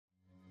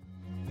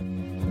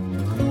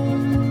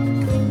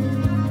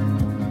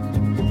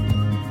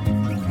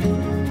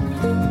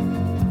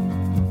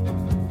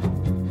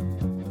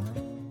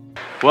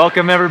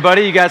Welcome,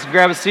 everybody. You guys can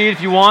grab a seat if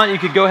you want. You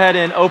could go ahead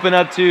and open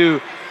up to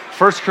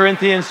 1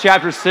 Corinthians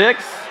chapter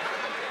 6.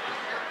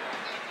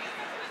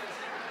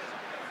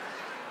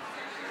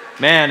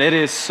 Man, it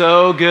is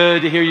so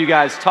good to hear you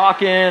guys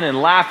talking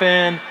and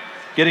laughing,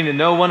 getting to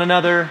know one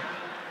another.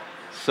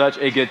 Such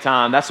a good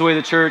time. That's the way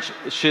the church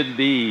should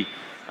be. It's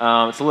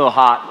a little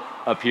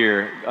hot up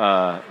here,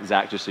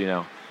 Zach, just so you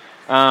know.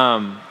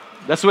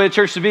 That's the way the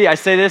church should be. I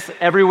say this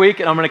every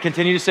week, and I'm going to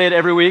continue to say it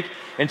every week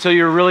until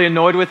you're really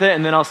annoyed with it,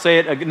 and then I'll say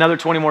it another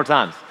 20 more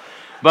times.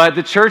 But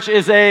the church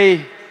is it's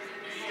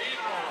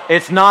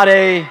not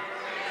a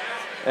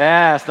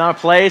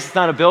place, it's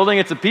not a building,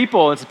 it's a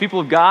people. It's a people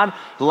of God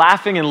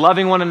laughing and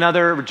loving one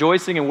another,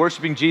 rejoicing and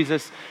worshiping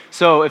Jesus.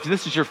 So if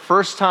this is your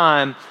first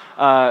time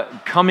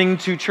coming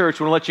to church,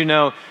 we want to let you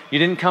know you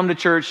didn't come to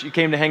church, you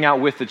came to hang out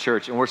with the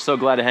church, and we're so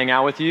glad to hang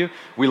out with you.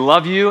 We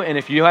love you, and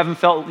if you haven't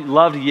felt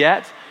loved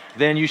yet,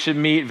 then you should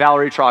meet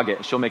Valerie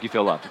Troggett. She'll make you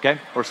feel loved, okay?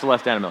 Or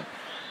Celeste Annamilk.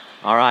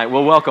 All right,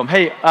 well, welcome.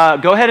 Hey,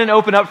 go ahead and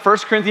open up 1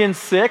 Corinthians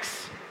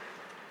 6.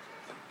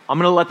 I'm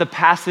going to let the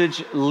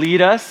passage lead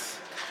us.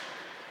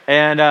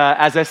 And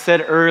as I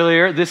said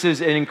earlier, this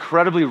is an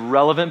incredibly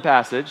relevant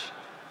passage,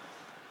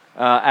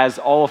 as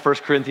all of 1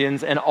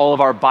 Corinthians and all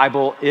of our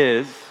Bible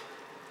is.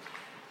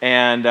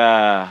 And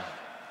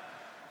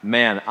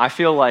man, I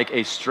feel like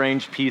a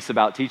strange piece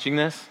about teaching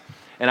this.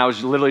 And I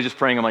was literally just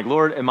praying. I'm like,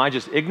 Lord, am I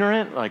just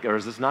ignorant? Or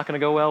is this not going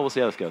to go well? We'll see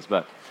how this goes.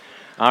 But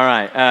all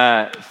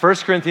right, 1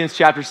 Corinthians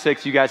chapter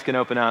 6, you guys can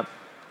open up.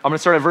 I'm going to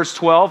start at verse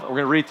 12. We're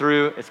going to read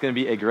through. It's going to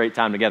be a great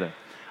time together.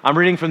 I'm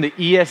reading from the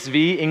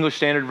ESV, English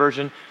Standard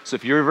Version. So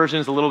if your version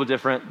is a little bit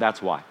different,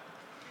 that's why.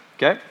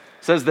 Okay? It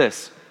says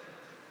this,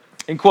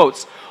 in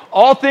quotes,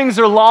 all things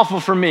are lawful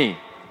for me,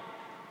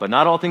 but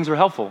not all things are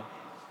helpful.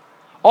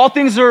 All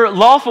things are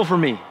lawful for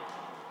me,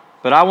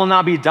 but I will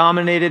not be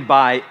dominated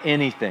by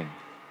anything.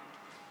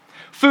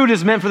 Food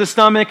is meant for the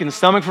stomach and the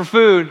stomach for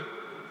food,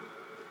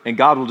 and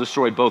God will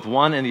destroy both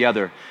one and the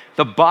other.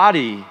 The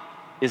body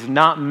is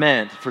not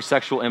meant for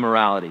sexual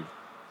immorality,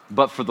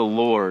 but for the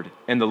Lord,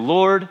 and the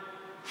Lord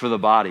for the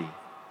body.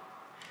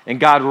 And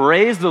God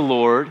raised the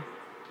Lord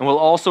and will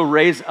also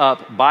raise us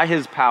up by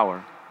his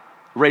power.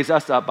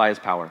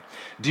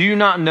 Do you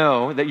not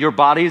know that your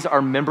bodies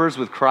are members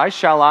with Christ?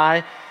 Shall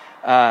I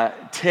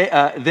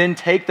then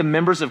take the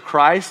members of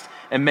Christ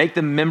and make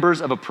them members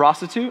of a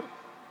prostitute?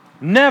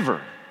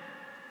 Never.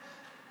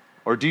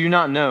 Or do you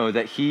not know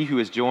that he who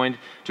is joined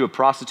to a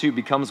prostitute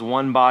becomes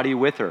one body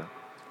with her?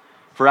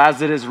 For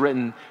as it is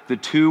written, the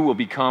two will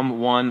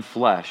become one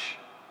flesh.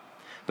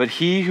 But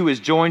he who is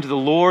joined to the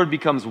Lord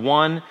becomes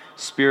one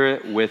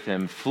spirit with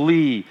him.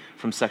 Flee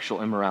from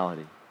sexual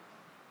immorality.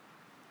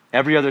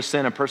 Every other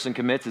sin a person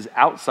commits is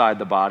outside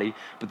the body,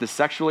 but the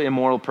sexually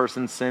immoral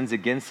person sins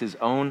against his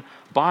own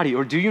body.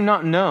 Or do you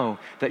not know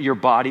that your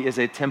body is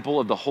a temple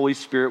of the Holy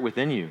Spirit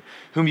within you,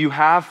 whom you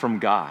have from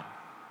God?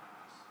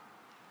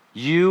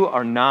 You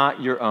are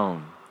not your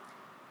own,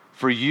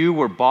 for you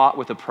were bought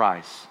with a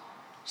price.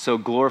 So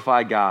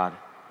glorify God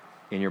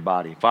in your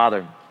body.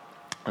 Father,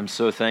 I'm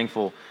so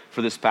thankful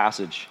for this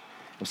passage.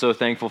 I'm so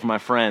thankful for my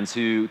friends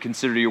who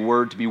consider your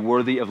word to be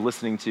worthy of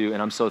listening to, and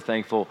I'm so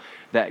thankful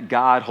that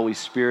God, Holy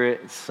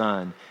Spirit,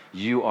 Son,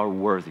 you are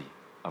worthy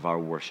of our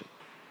worship,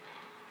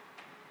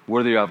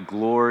 worthy of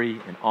glory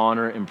and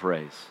honor and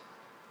praise.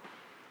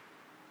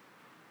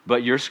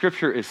 But your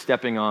scripture is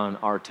stepping on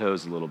our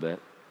toes a little bit.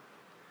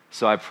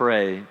 So I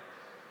pray,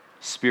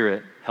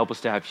 Spirit, help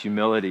us to have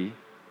humility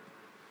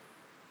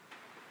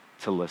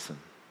to listen.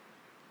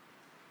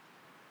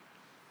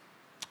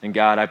 And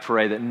God, I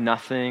pray that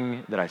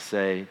nothing that I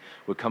say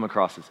would come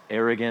across as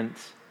arrogant,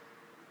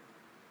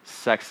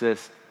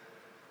 sexist,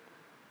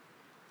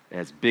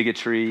 as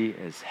bigotry,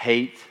 as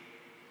hate,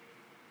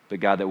 but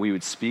God, that we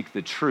would speak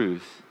the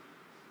truth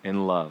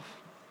in love.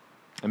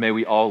 And may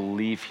we all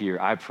leave here,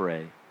 I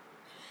pray,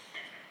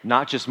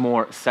 not just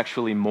more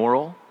sexually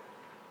moral,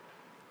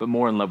 but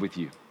more in love with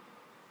you,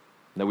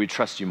 that we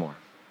trust you more.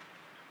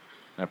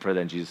 And I pray that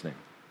in Jesus' name,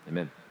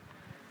 amen.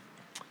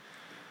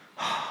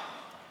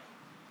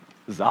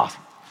 This is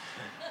awesome.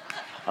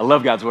 I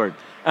love God's word.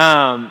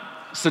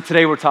 So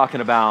today we're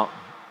talking about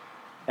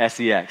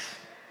sex,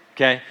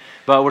 okay?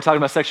 But we're talking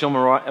about sexual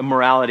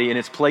immorality, and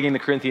it's plaguing the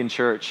Corinthian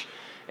church.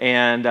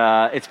 And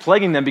it's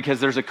plaguing them because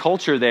there's a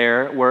culture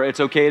there where it's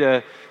okay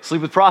to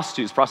sleep with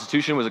prostitutes.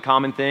 Prostitution was a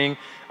common thing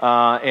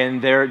in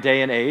their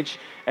day and age.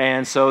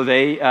 And so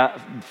they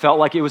felt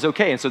like it was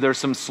okay. And so there's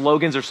some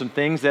slogans or some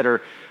things that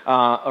are,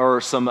 or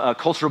some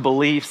cultural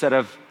beliefs that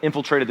have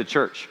infiltrated the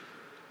church.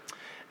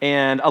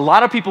 And a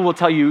lot of people will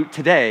tell you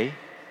today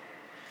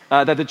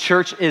that the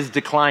church is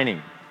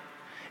declining.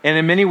 And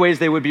in many ways,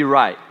 they would be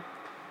right.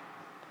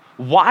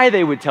 Why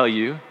they would tell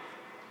you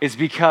is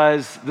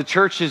because the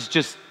church is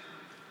just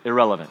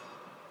irrelevant,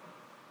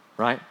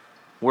 right?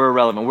 We're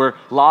irrelevant. We're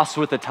lost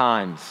with the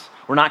times.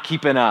 We're not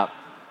keeping up.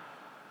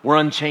 We're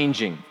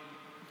unchanging.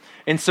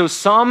 And so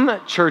some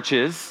church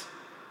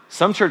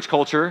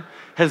culture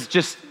has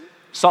just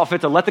saw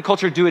fit to let the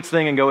culture do its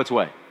thing and go its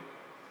way.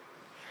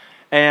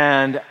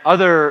 And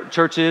other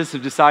churches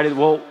have decided,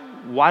 well,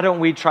 why don't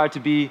we try to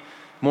be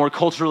more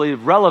culturally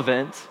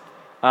relevant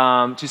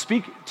to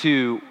speak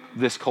to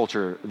this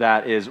culture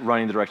that is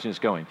running the direction it's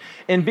going?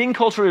 And being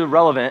culturally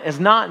relevant is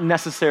not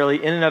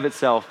necessarily in and of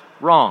itself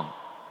wrong.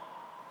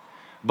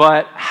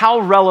 But how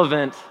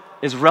relevant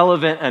is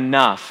relevant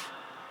enough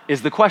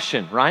is the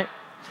question, right?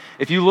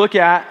 If you look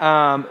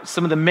at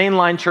some of the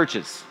mainline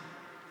churches,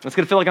 it's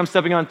going to feel like I'm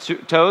stepping on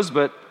toes,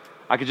 but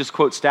I could just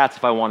quote stats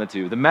if I wanted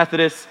to. The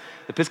Methodists,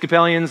 the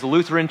Episcopalians, the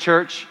Lutheran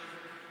Church,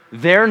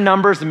 their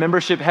numbers and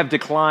membership have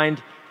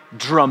declined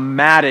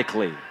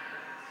dramatically.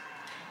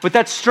 But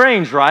that's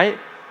strange, right?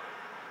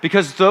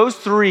 Because those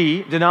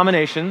three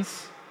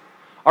denominations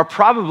are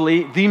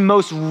probably the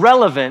most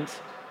relevant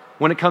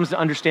when it comes to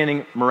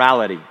understanding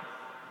morality.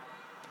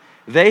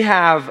 They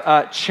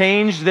have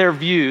changed their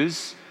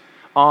views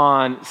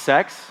on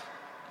sex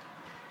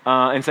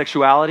and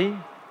sexuality,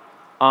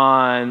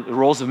 on the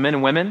roles of men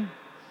and women,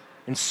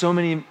 and so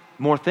many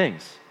more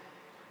things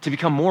to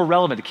become more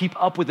relevant, to keep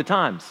up with the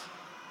times,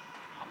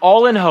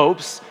 all in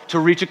hopes to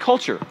reach a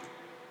culture.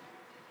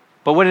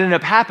 But what ended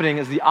up happening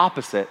is the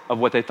opposite of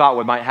what they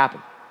thought might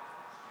happen.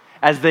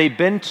 As they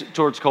bent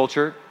towards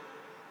culture,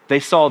 they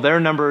saw their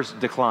numbers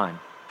decline,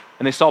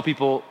 and they saw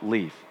people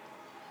leave.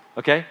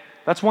 Okay?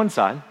 That's one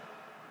side.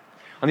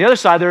 On the other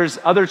side, there's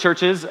other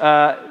churches,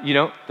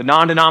 the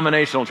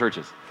non-denominational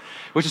churches,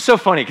 which is so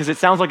funny because it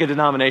sounds like a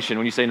denomination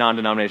when you say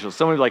non-denominational.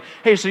 Someone will be like,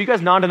 hey, so you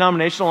guys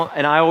non-denominational?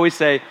 And I always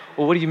say,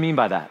 well, what do you mean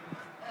by that?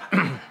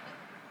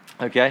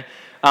 Okay?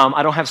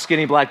 I don't have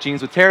skinny black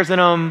jeans with tears in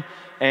them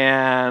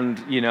and,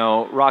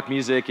 rock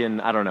music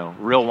and, I don't know,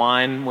 real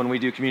wine when we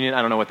do communion.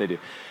 I don't know what they do.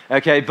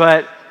 Okay,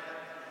 but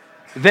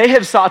they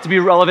have sought to be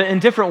relevant in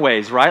different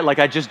ways, right? Like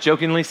I just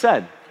jokingly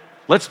said.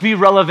 Let's be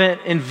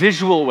relevant in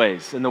visual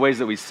ways, in the ways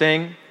that we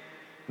sing, in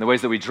the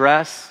ways that we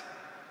dress,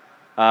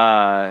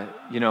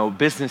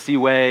 businessy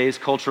ways,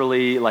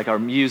 culturally, like our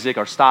music,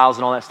 our styles,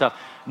 and all that stuff.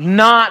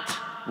 Not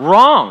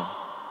wrong.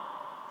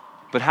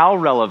 But how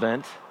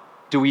relevant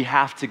do we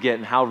have to get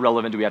and how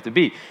relevant do we have to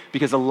be?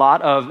 Because a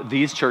lot of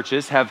these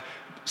churches have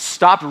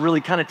stopped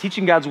really kind of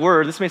teaching God's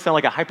word. This may sound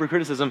like a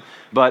hypercriticism,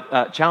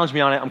 but challenge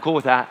me on it. I'm cool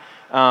with that.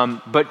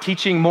 But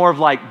teaching more of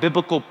like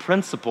biblical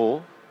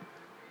principle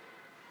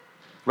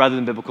rather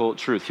than biblical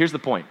truth. Here's the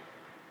point.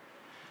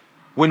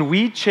 When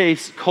we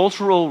chase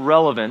cultural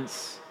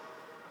relevance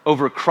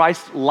over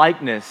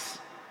Christ-likeness,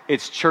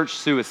 it's church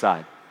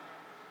suicide.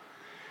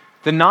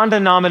 The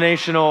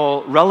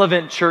non-denominational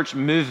relevant church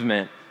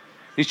movement,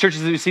 these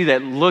churches that you see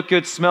that look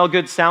good, smell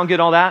good, sound good,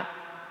 all that,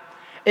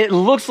 it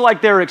looks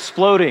like they're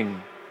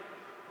exploding.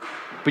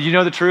 But you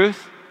know the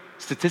truth?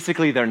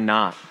 Statistically, they're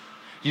not.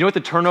 You know what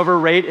the turnover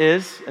rate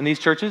is in these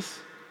churches?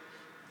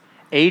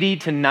 80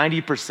 to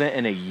 90%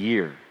 in a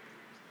year.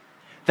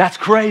 That's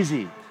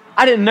crazy.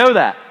 I didn't know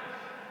that.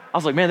 I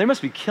was like, man, they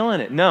must be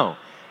killing it. No,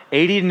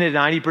 80 to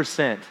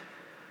 90%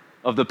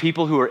 of the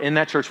people who are in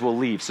that church will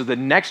leave. So the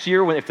next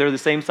year, if they're the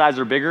same size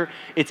or bigger,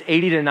 it's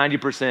 80 to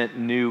 90%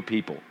 new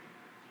people.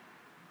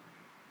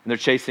 And they're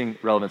chasing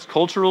relevance.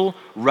 Cultural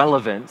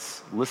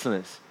relevance, listen to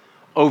this,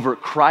 over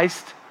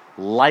Christ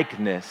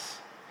likeness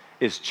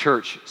is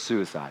church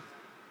suicide.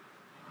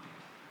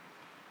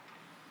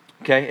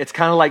 Okay, it's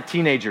kind of like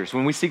teenagers.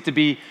 When we seek to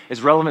be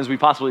as relevant as we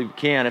possibly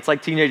can, it's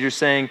like teenagers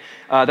saying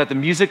that the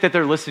music that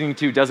they're listening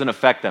to doesn't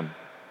affect them.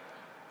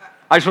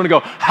 I just want to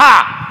go,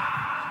 ha!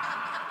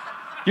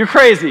 You're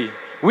crazy.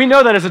 We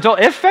know that as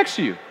adults. It affects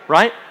you,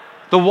 right?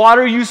 The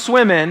water you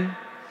swim in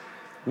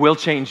will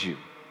change you.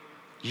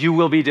 You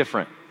will be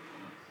different.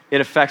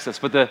 It affects us.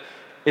 But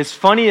as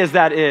funny as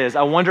that is,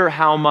 I wonder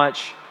how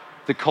much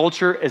the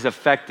culture is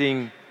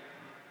affecting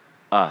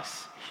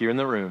us here in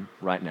the room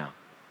right now.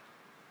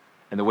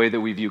 And the way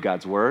that we view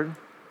God's word,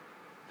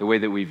 the way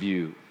that we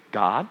view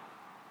God,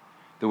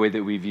 the way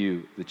that we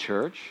view the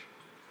church,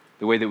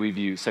 the way that we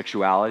view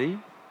sexuality,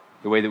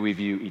 the way that we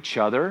view each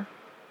other,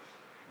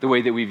 the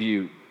way that we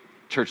view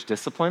church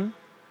discipline,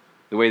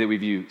 the way that we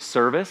view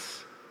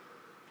service,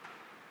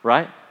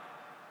 right?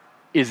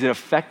 Is it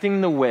affecting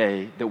the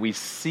way that we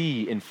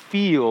see and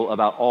feel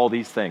about all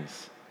these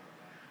things?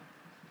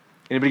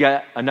 Anybody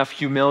got enough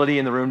humility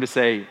in the room to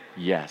say,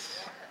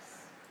 yes,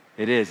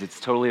 it is. It's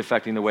totally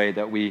affecting the way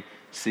that we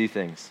see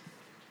things.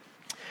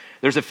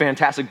 There's a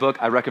fantastic book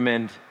I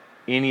recommend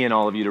any and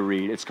all of you to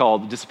read. It's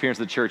called The Disappearance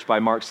of the Church by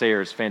Mark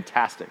Sayers.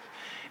 Fantastic.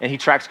 And he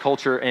tracks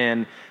culture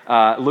and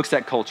looks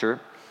at culture.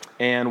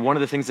 And one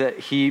of the things that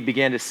he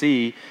began to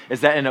see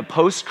is that in a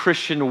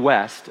post-Christian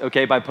West,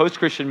 okay, by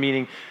post-Christian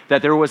meaning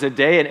that there was a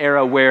day and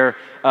era where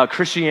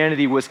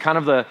Christianity was kind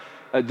of the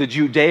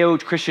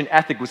Judeo-Christian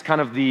ethic was kind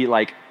of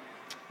the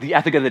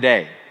ethic of the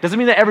day. Doesn't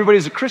mean that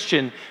everybody's a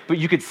Christian, but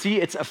you could see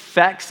its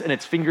effects and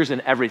its fingers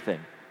in everything,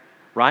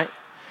 right?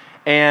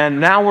 And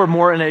now we're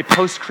more in a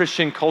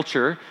post-Christian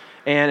culture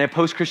and a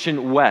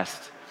post-Christian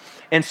West.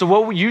 And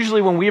so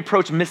usually when we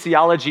approach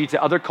missiology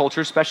to other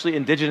cultures, especially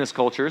indigenous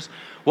cultures,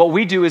 what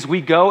we do is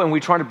we go and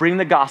we try to bring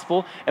the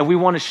gospel and we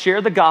want to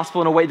share the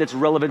gospel in a way that's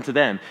relevant to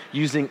them,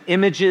 using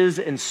images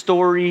and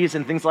stories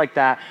and things like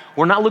that.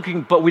 We're not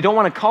looking, but we don't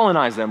want to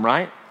colonize them,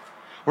 right?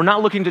 We're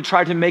not looking to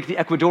try to make the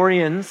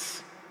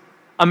Ecuadorians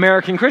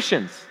American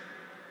Christians.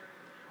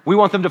 We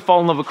want them to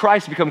fall in love with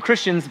Christ, become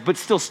Christians, but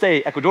still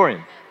stay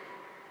Ecuadorian.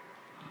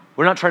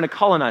 We're not trying to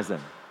colonize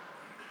them.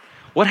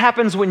 What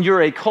happens when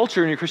you're a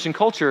culture in your Christian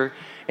culture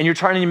and you're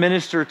trying to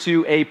minister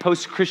to a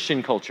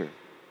post-Christian culture,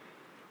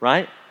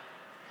 right?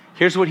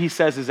 Here's what he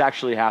says is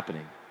actually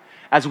happening.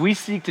 As we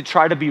seek to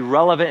try to be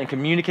relevant and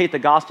communicate the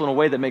gospel in a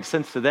way that makes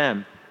sense to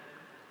them,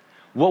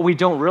 what we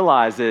don't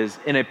realize is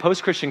in a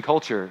post-Christian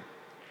culture,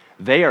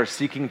 they are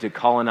seeking to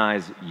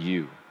colonize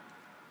you.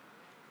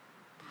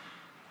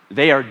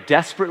 They are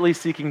desperately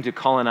seeking to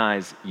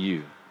colonize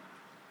you.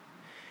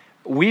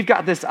 We've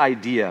got this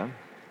idea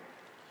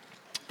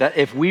that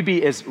if we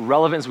be as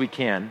relevant as we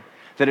can,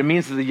 that it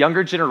means that the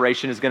younger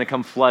generation is going to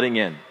come flooding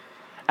in.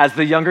 As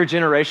the younger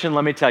generation,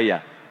 let me tell you,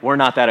 we're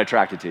not that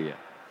attracted to you.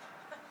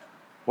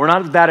 We're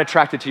not that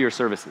attracted to your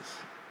services.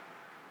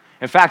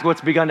 In fact, what's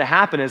begun to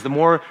happen is the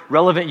more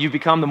relevant you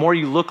become, the more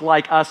you look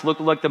like us, look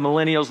like the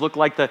millennials, look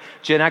like the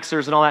Gen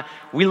Xers and all that,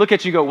 we look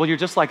at you and go, well, you're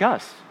just like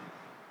us.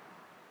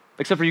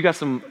 Except for you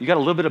got a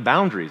little bit of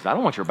boundaries. I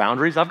don't want your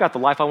boundaries. I've got the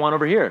life I want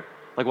over here.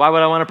 Like, why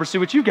would I want to pursue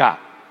what you got?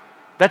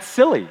 That's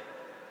silly.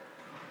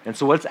 And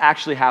so what's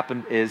actually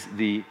happened is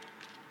the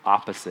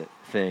opposite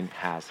thing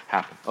has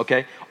happened,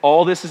 okay?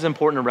 All this is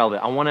important and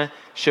relevant. I want to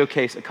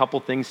showcase a couple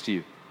things to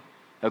you,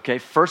 okay?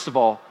 First of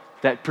all,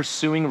 that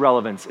pursuing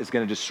relevance is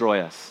going to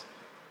destroy us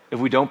if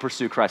we don't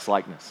pursue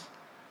Christ-likeness.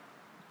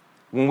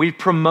 When we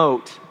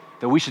promote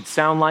that we should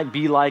sound like,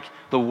 be like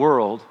the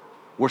world,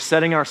 we're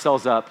setting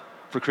ourselves up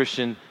for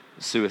Christian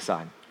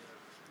suicide,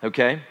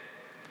 okay?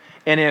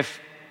 And if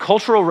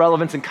cultural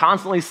relevance and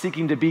constantly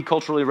seeking to be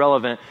culturally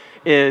relevant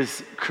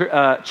is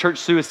church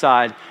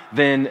suicide,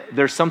 then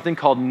there's something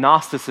called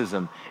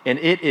Gnosticism, and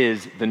it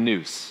is the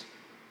noose,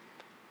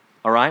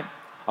 all right?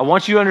 I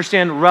want you to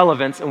understand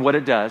relevance and what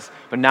it does,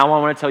 but now I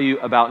want to tell you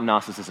about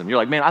Gnosticism. You're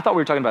like, man, I thought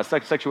we were talking about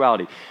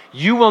sexuality.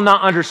 You will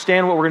not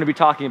understand what we're going to be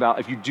talking about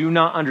if you do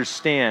not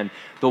understand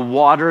the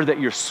water that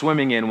you're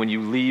swimming in when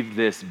you leave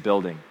this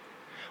building.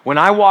 When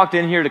I walked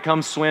in here to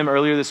come swim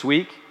earlier this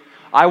week,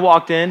 I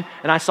walked in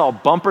and I saw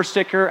bumper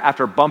sticker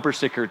after bumper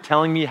sticker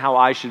telling me how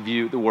I should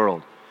view the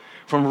world.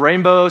 From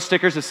rainbow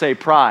stickers that say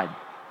pride,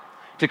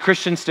 to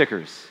Christian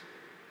stickers,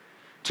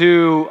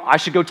 to I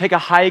should go take a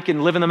hike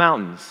and live in the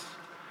mountains,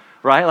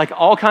 right? Like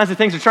all kinds of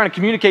things are trying to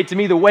communicate to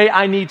me the way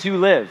I need to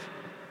live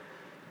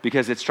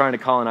because it's trying to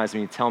colonize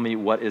me and tell me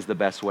what is the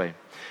best way.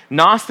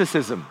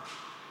 Gnosticism,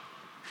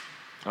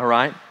 all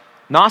right?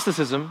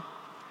 Gnosticism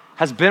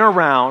has been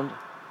around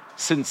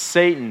since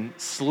Satan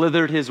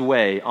slithered his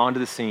way onto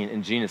the scene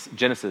in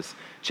Genesis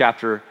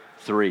chapter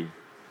 3.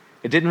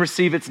 It didn't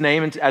receive its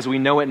name as we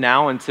know it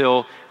now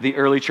until the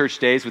early church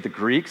days with the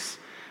Greeks.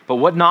 But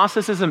what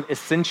Gnosticism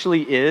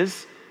essentially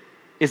is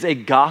a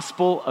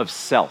gospel of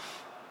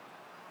self.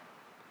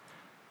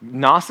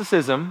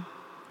 Gnosticism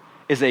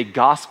is a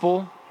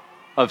gospel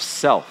of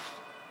self.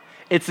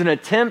 It's an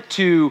attempt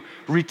to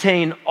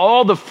retain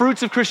all the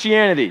fruits of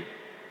Christianity.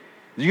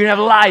 You're going to have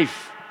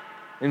life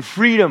and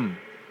freedom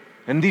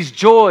and these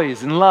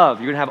joys and love.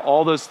 You're going to have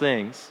all those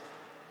things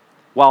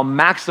while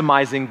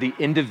maximizing the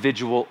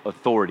individual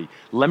authority.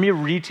 Let me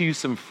read to you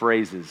some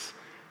phrases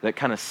that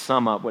kind of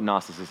sum up what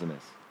Gnosticism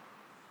is.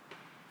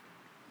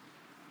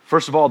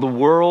 First of all, the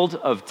world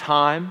of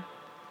time,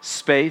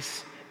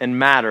 space, and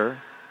matter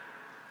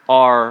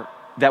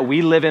that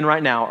we live in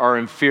right now are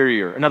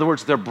inferior. In other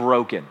words, they're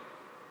broken.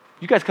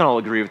 You guys can all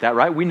agree with that,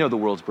 right? We know the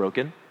world's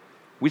broken.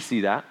 We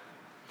see that.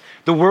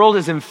 The world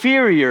is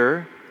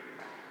inferior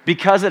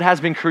because it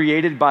has been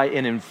created by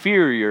an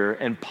inferior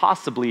and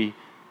possibly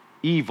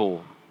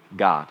evil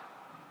God.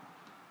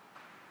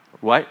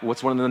 Right?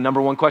 What's one of the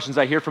number one questions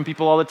I hear from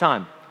people all the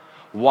time?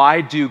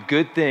 Why do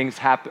good things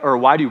happen, or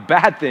why do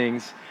bad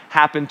things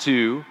happen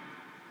to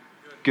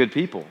good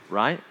people,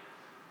 right?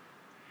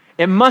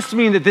 It must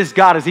mean that this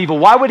God is evil.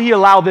 Why would he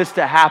allow this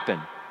to happen?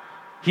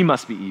 He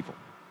must be evil.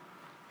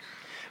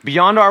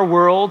 Beyond our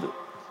world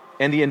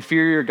and the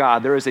inferior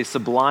God, there is a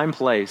sublime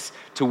place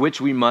to which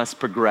we must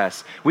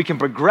progress. We can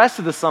progress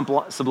to the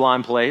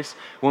sublime place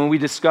when we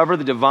discover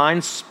the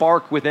divine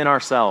spark within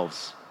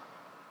ourselves,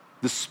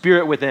 the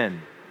spirit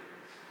within.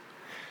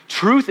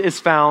 Truth is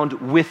found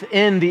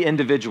within the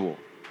individual.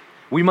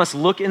 We must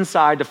look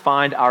inside to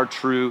find our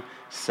true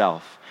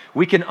self.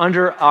 We can,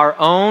 under our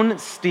own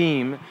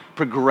steam,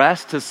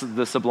 progress to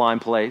the sublime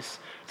place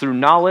through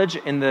knowledge,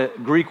 in the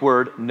Greek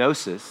word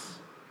gnosis,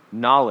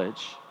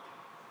 knowledge.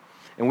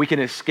 And we can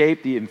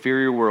escape the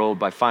inferior world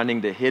by finding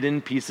the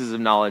hidden pieces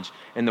of knowledge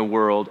in the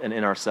world and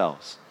in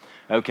ourselves.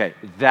 Okay,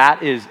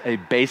 that is a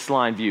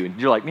baseline view. And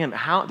you're like, man,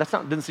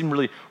 doesn't seem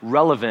really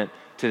relevant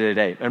to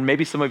today. And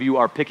maybe some of you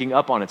are picking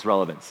up on its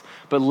relevance.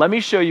 But let me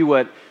show you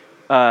what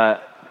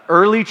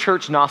early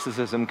church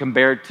Gnosticism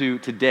compared to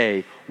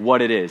today,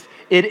 what it is.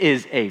 It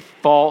is a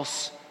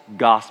false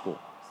gospel.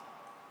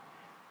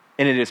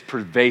 And it is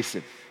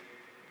pervasive.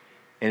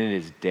 And it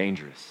is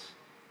dangerous.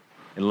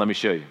 And let me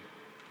show you.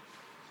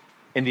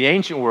 In the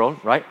ancient world,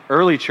 right,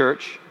 early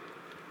church,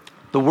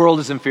 the world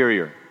is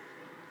inferior.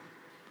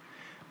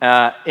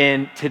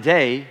 And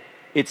today,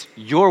 it's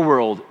your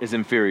world is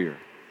inferior.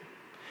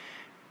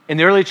 In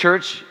the early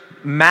church,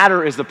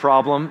 matter is the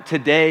problem.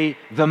 Today,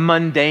 the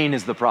mundane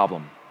is the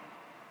problem.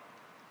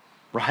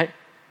 Right?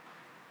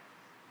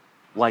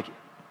 Like,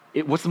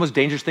 what's the most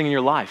dangerous thing in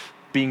your life?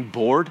 Being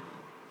bored?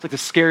 It's like the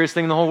scariest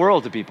thing in the whole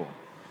world to people.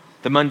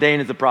 The mundane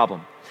is the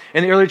problem.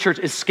 In the early church,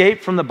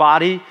 escape from the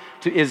body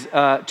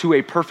to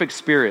a perfect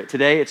spirit.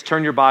 Today, it's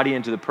turn your body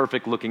into the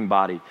perfect looking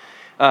body.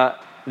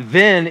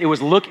 Then it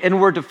was look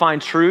inward to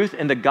find truth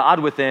and the God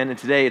within. And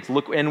today, it's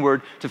look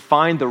inward to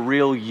find the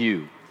real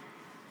you.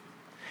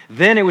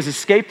 Then it was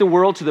escape the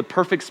world to the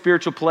perfect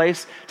spiritual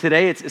place.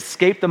 Today, it's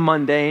escape the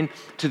mundane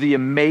to the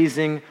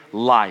amazing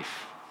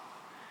life.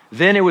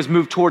 Then it was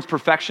move towards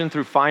perfection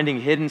through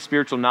finding hidden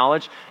spiritual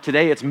knowledge.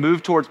 Today, it's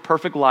move towards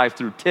perfect life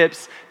through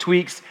tips,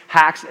 tweaks,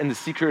 hacks, and the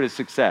secret of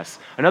success.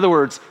 In other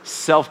words,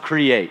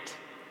 self-create.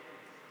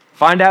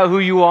 Find out who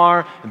you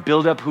are and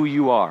build up who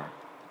you are.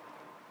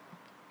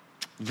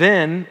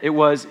 Then it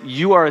was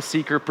you are a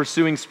seeker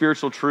pursuing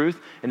spiritual truth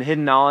and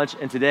hidden knowledge.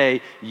 And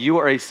today, you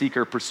are a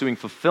seeker pursuing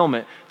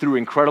fulfillment through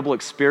incredible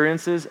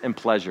experiences and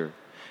pleasure.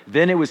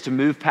 Then it was to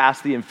move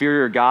past the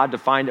inferior God to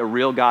find a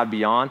real God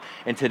beyond.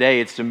 And today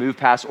it's to move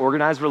past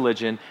organized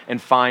religion and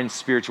find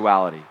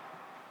spirituality.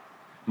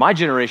 My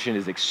generation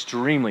is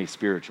extremely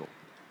spiritual,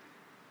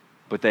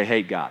 but they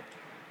hate God.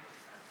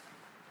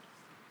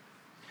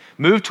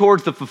 Move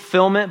towards the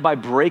fulfillment by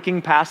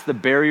breaking past the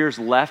barriers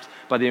left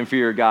by the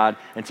inferior God.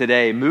 And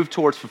today, move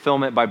towards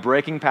fulfillment by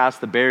breaking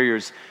past the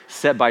barriers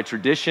set by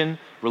tradition,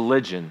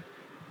 religion.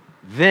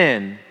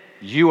 Then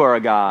you are a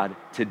God.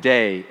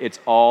 Today, it's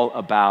all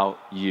about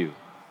you.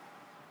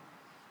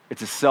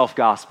 It's a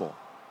self-gospel.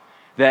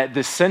 That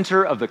the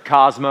center of the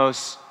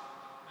cosmos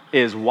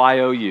is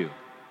YOU.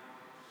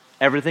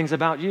 Everything's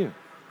about you.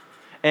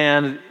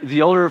 And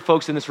the older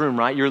folks in this room,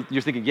 right, you're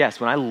thinking, yes,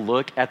 when I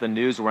look at the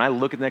news, when I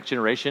look at the next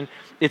generation,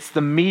 it's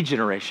the me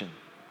generation.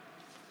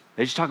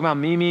 They just talk about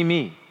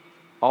me,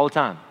 all the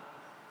time.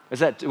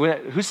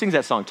 Who sings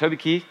that song? Toby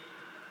Keith?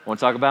 I want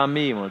to talk about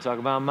me, I want to talk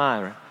about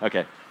mine. Right?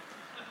 Okay.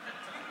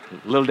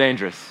 A little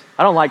dangerous.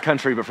 I don't like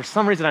country, but for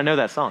some reason I know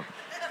that song.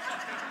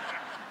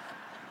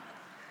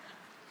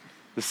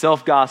 The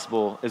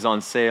self-gospel is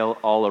on sale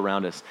all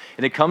around us.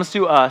 And it comes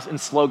to us in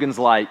slogans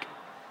like,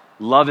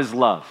 love is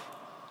love.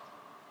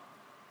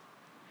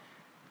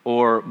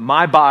 Or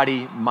my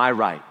body, my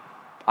right.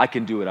 I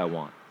can do what I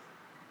want.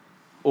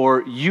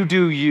 Or you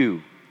do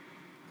you.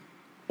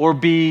 Or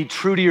be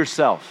true to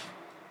yourself.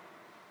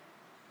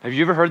 Have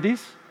you ever heard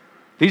these?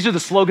 These are the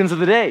slogans of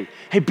the day.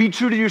 Hey, be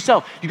true to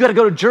yourself. You got to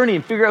go to Journey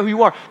and figure out who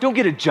you are. Don't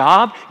get a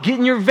job. Get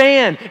in your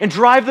van and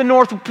drive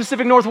the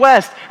Pacific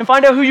Northwest and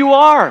find out who you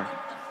are.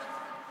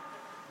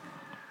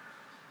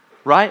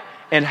 Right?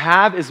 And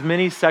have as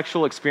many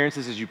sexual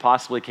experiences as you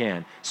possibly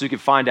can so you can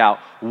find out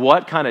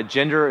what kind of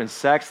gender and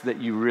sex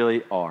that you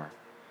really are.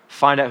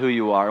 Find out who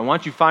you are. And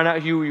once you find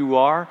out who you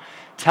are,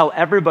 tell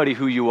everybody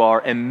who you are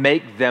and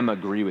make them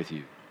agree with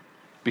you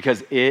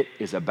because it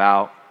is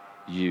about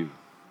you.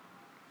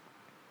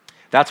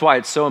 That's why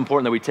it's so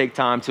important that we take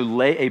time to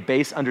lay a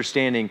base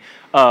understanding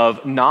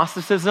of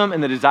Gnosticism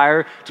and the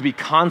desire to be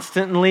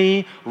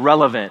constantly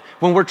relevant.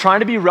 When we're trying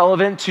to be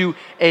relevant to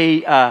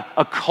a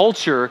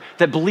culture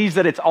that believes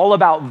that it's all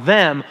about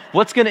them,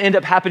 what's going to end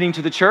up happening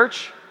to the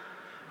church?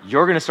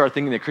 You're going to start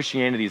thinking that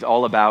Christianity is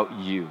all about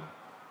you.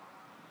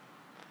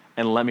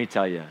 And let me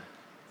tell you,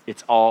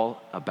 it's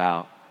all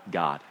about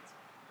God.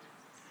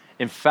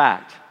 In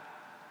fact,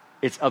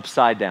 it's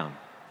upside down.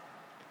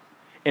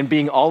 And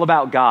being all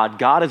about God,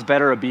 God is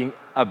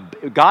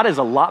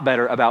a lot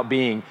better about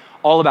being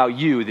all about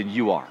you than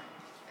you are.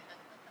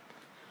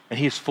 And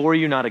he is for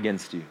you, not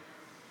against you.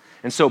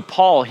 And so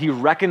Paul, he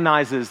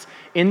recognizes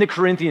in the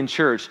Corinthian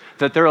church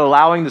that they're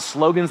allowing the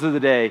slogans of the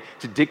day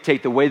to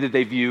dictate the way that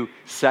they view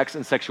sex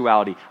and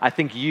sexuality. I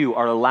think you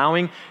are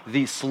allowing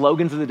the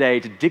slogans of the day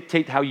to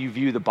dictate how you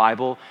view the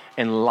Bible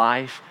and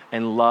life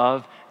and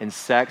love and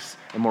sex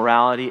and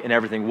morality and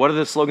everything. What are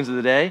the slogans of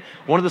the day?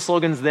 One of the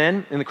slogans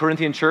then in the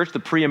Corinthian church, the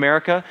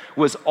pre-America,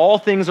 was all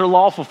things are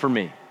lawful for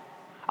me.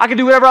 I can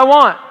do whatever I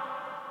want.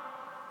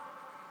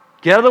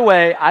 Get out of the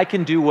way, I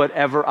can do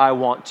whatever I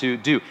want to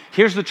do.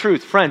 Here's the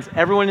truth, friends,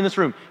 everyone in this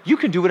room, you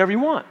can do whatever you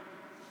want.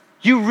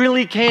 You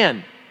really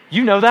can.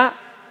 You know that?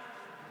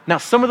 Now,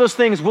 some of those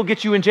things will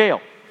get you in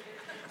jail.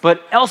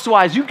 But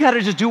elsewise, you got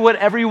to just do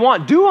whatever you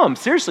want. Do them.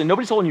 Seriously,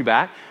 nobody's holding you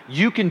back.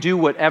 You can do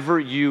whatever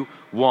you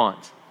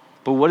want.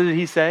 But what did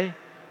he say?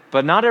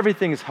 But not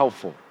everything is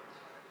helpful.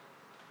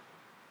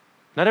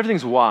 Not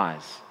everything's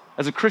wise.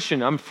 As a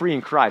Christian, I'm free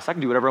in Christ. I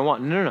can do whatever I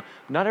want. No.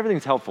 Not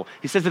everything's helpful.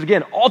 He says it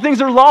again. All things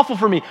are lawful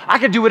for me. I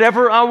can do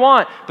whatever I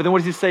want. But then what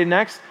does he say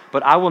next?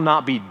 But I will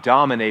not be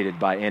dominated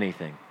by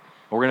anything.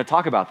 We're going to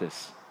talk about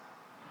this.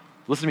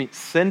 Listen to me.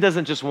 Sin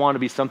doesn't just want to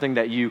be something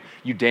that you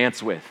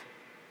dance with.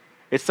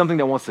 It's something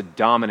that wants to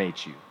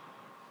dominate you,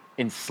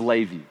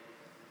 enslave you.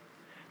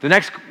 The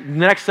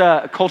next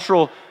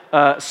cultural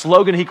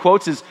slogan he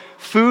quotes is,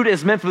 food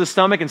is meant for the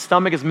stomach and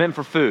stomach is meant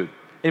for food.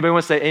 Anybody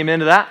want to say amen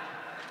to that?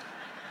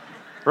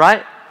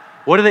 Right?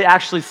 What are they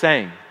actually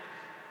saying?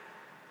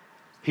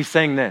 He's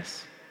saying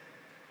this.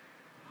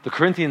 The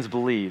Corinthians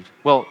believed,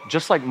 well,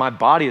 just like my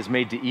body is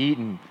made to eat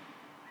and,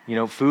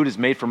 food is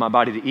made for my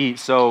body to eat,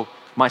 so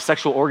my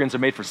sexual organs are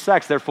made for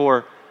sex,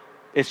 therefore,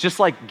 it's just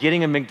like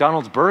getting a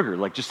McDonald's burger,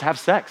 like just have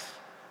sex.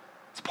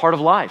 It's part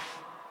of life.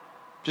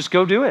 Just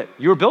go do it.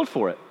 You were built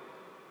for it.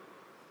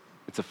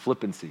 It's a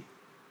flippancy.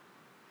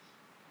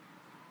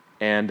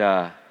 And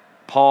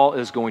Paul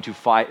is going to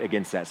fight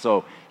against that.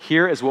 So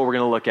here is what we're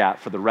going to look at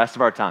for the rest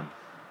of our time.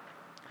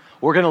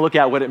 We're going to look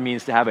at what it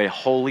means to have a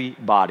holy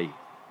body,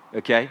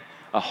 okay?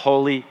 A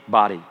holy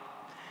body.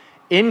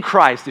 In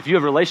Christ, if you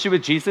have a relationship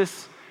with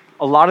Jesus,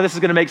 a lot of this is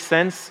going to make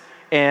sense,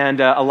 and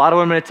a lot of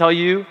what I'm going to tell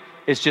you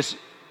is just,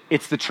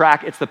 it's the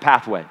track, it's the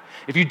pathway.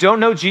 If you don't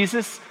know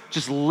Jesus,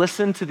 just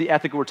listen to the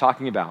ethic we're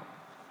talking about.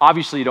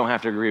 Obviously, you don't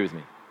have to agree with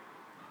me,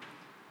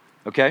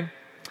 okay?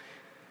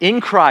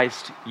 In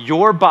Christ,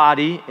 your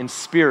body and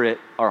spirit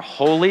are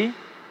holy,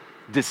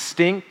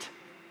 distinct,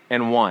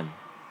 and one.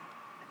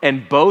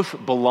 And both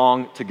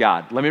belong to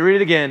God. Let me read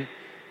it again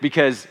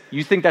because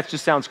you think that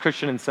just sounds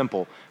Christian and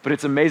simple, but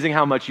it's amazing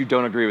how much you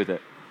don't agree with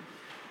it.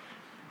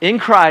 In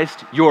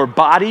Christ, your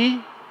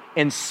body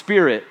and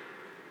spirit,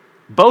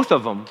 both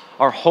of them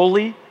are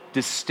holy,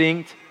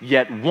 distinct,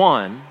 yet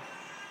one,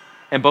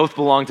 and both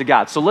belong to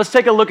God. So let's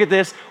take a look at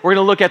this. We're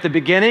going to look at the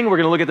beginning, we're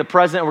going to look at the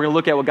present, and we're going to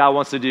look at what God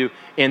wants to do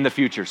in the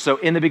future. So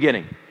in the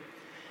beginning,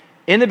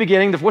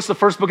 what's the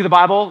first book of the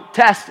Bible?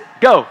 Test,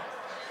 go.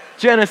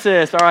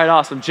 Genesis. All right,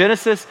 awesome.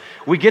 Genesis,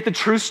 we get the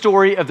true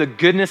story of the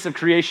goodness of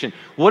creation.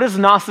 What does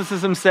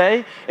Gnosticism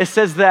say? It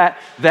says that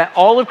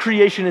all of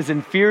creation is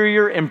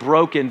inferior and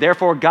broken,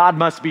 therefore God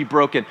must be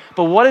broken.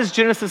 But what does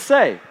Genesis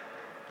say?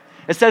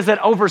 It says that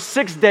over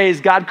 6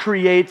 days, God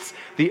creates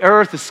the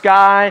earth, the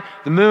sky,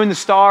 the moon, the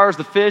stars,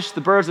 the fish,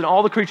 the birds, and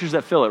all the creatures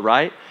that fill it,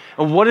 right?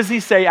 And what does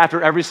he say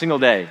after every single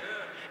day?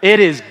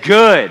 It is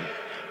good.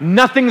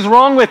 Nothing's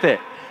wrong with it.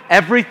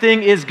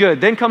 Everything is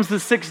good. Then comes the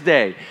 6th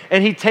day,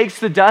 and he takes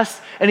the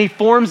dust and he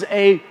forms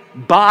a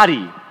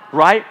body,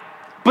 right?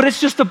 But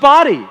it's just a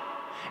body.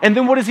 And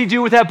then what does he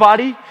do with that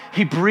body?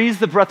 He breathes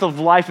the breath of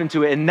life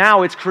into it, and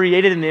now it's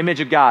created in the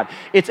image of God.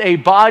 It's a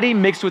body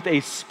mixed with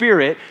a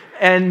spirit,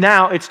 and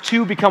now it's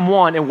two become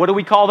one. And what do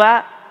we call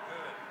that?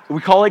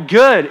 We call it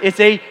good. It's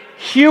a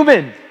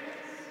human.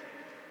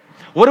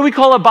 What do we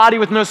call a body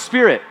with no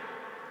spirit?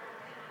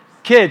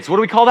 Kids, what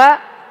do we call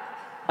that?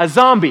 A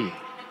zombie.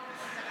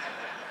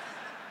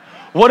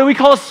 What do we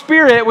call a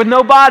spirit with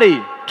no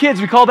body?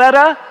 Kids, we call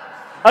that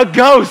a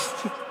ghost.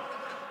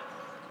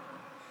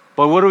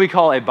 But what do we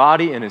call a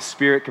body and a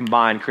spirit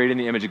combined, created in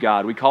the image of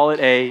God? We call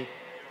it a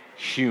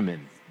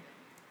human.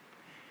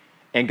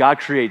 And God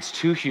creates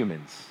two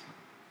humans.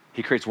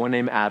 He creates one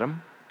named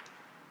Adam,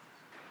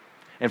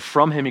 and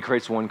from him he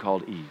creates one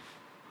called Eve.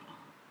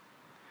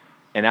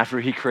 And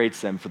after he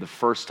creates them for the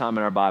first time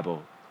in our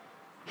Bible,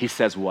 he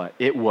says what?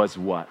 It was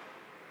what?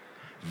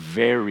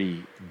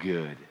 Very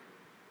good.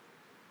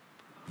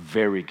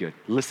 Very good.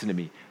 Listen to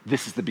me.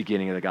 This is the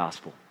beginning of the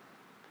gospel.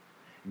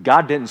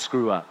 God didn't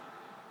screw up.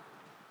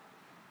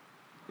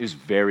 It was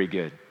very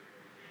good.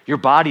 Your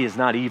body is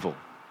not evil.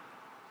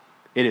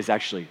 It is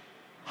actually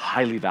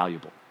highly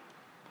valuable.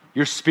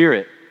 Your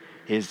spirit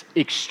is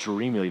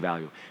extremely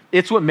valuable.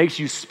 It's what makes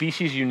you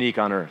species unique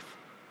on earth,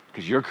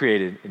 because you're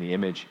created in the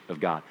image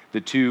of God.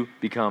 The two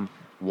become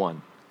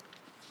one.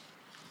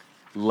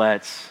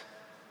 Let's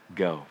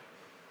go.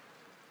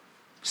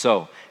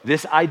 So,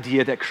 this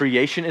idea that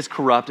creation is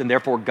corrupt and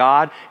therefore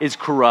God is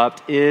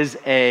corrupt is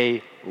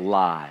a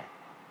lie.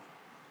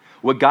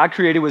 What God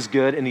created was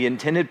good, and the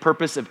intended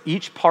purpose of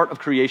each part of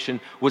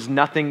creation was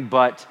nothing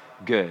but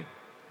good.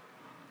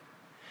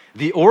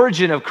 The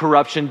origin of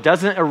corruption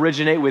doesn't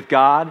originate with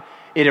God,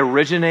 it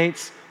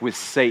originates with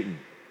Satan.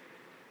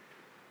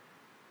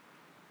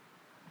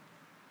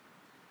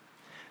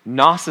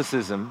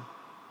 Gnosticism,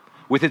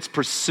 with its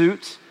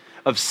pursuit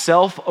of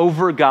self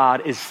over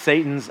God, is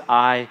Satan's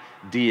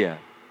idea.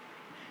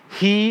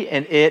 He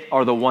and it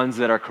are the ones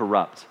that are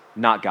corrupt,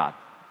 not God.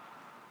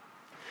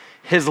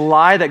 His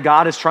lie that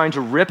God is trying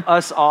to rip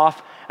us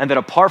off and that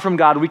apart from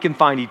God we can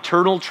find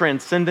eternal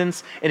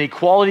transcendence and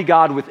equality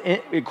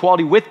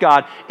with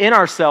God in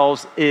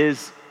ourselves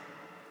is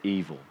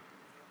evil.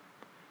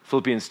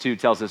 Philippians 2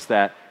 tells us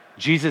that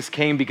Jesus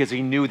came because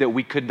he knew that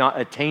we could not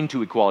attain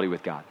to equality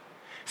with God.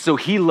 So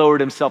he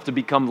lowered himself to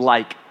become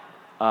like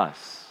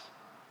us.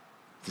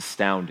 It's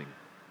astounding.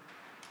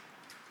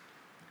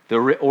 The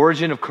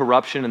origin of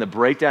corruption and the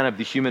breakdown of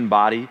the human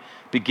body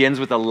begins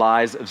with the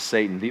lies of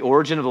Satan. The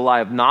origin of the lie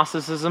of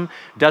Gnosticism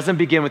doesn't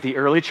begin with the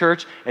early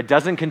church. It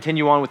doesn't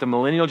continue on with the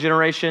millennial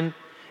generation.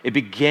 It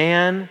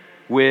began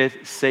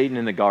with Satan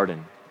in the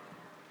garden.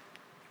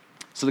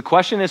 So the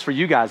question is for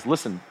you guys,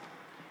 listen,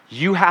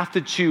 you have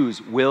to choose,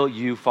 will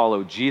you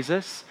follow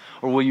Jesus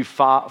or will you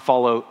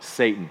follow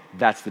Satan?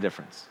 That's the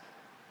difference.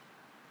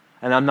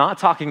 And I'm not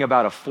talking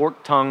about a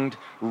fork-tongued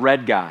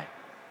red guy.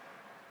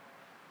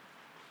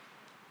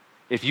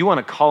 If you want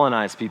to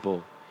colonize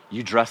people,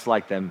 you dress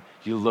like them,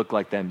 you look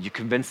like them, you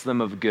convince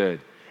them of good.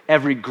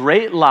 Every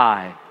great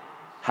lie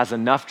has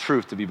enough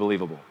truth to be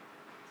believable.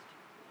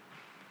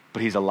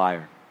 But he's a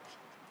liar.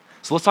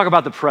 So let's talk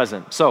about the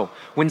present. So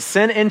when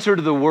sin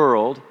entered the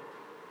world,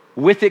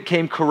 with it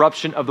came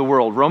corruption of the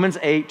world. Romans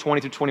 8,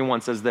 20 through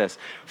 21 says this,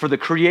 for the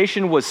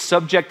creation was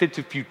subjected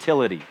to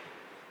futility.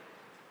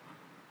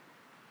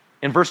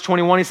 In verse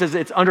 21, he says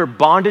it's under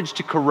bondage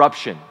to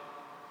corruption.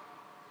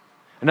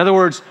 In other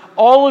words,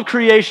 all of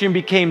creation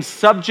became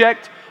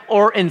subject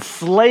or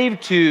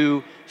enslaved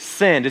to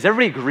sin. Does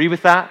everybody agree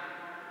with that?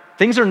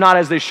 Things are not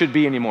as they should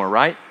be anymore,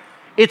 right?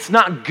 It's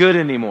not good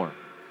anymore.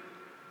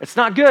 It's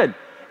not good.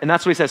 And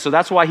that's what he says. So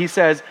that's why he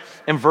says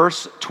in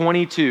verse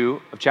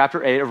 22 of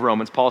chapter 8 of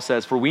Romans, Paul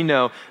says, for we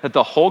know that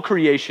the whole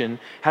creation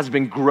has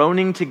been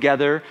groaning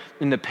together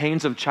in the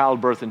pains of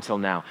childbirth until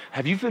now.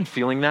 Have you been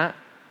feeling that?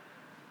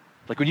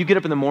 Like when you get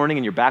up in the morning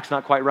and your back's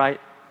not quite right?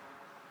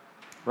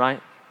 Or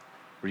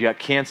you got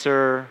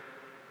cancer,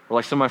 or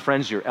like some of my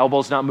friends, your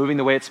elbow's not moving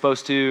the way it's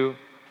supposed to,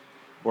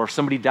 or if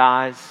somebody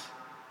dies.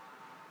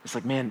 It's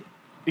like, man,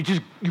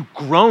 you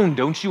groan,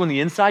 don't you, on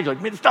the inside? You're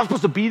like, man, it's not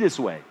supposed to be this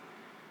way.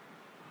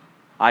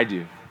 I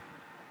do.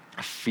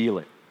 I feel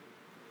it.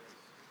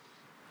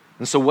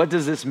 And so what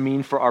does this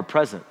mean for our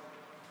present?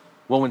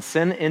 Well, when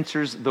sin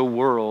enters the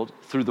world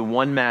through the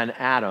one man,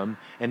 Adam,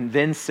 and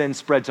then sin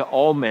spread to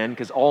all men,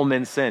 because all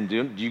men sin.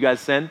 Do you guys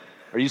sin?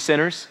 Are you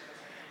sinners?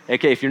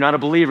 Okay, if you're not a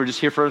believer,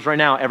 just hear for us right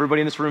now. Everybody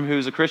in this room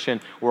who's a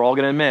Christian, we're all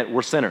going to admit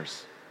we're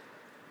sinners.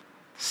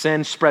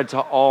 Sin spread to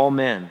all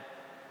men.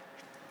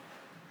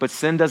 But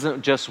sin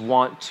doesn't just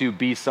want to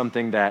be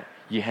something that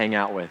you hang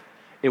out with.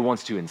 It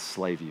wants to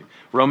enslave you.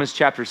 Romans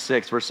chapter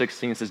 6, verse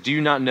 16 says, do you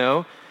not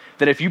know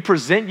that if you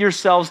present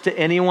yourselves to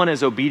anyone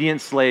as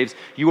obedient slaves,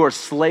 you are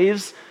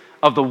slaves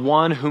of the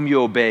one whom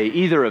you obey,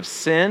 either of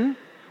sin,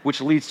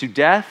 which leads to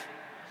death,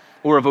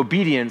 or of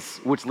obedience,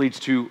 which leads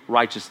to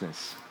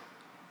righteousness.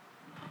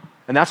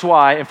 And that's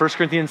why in 1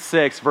 Corinthians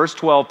 6, verse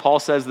 12, Paul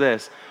says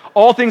this,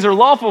 all things are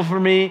lawful for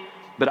me,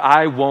 but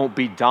I won't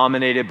be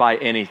dominated by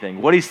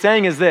anything. What he's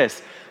saying is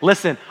this,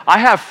 listen, I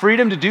have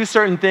freedom to do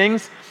certain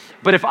things,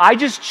 but if I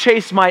just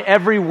chase my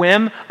every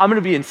whim, I'm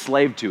going to be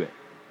enslaved to it.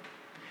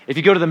 If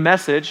you go to the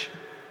Message,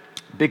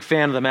 big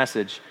fan of the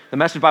Message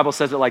Bible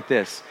says it like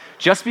this.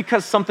 Just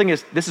because something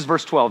is, this is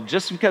verse 12,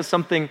 just because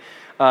something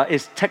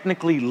is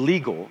technically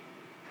legal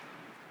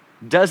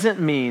doesn't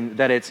mean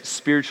that it's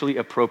spiritually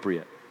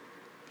appropriate.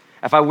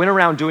 If I went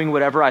around doing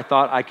whatever I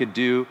thought I could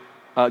do,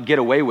 get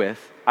away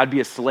with, I'd be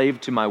a slave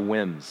to my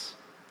whims.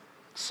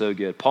 So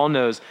good. Paul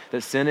knows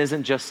that sin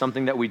isn't just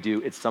something that we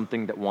do, it's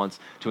something that wants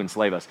to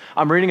enslave us.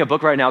 I'm reading a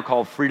book right now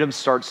called Freedom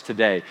Starts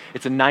Today.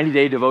 It's a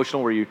 90-day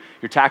devotional where you're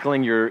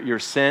tackling your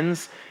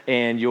sins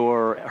and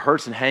your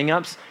hurts and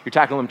hang-ups. You're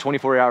tackling them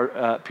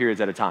 24-hour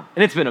periods at a time.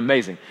 And it's been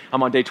amazing.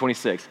 I'm on day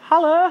 26.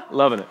 Holla!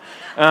 Loving it.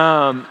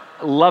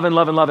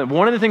 Loving.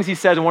 One of the things he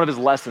says in one of his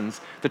lessons,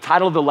 the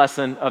title of the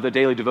lesson of the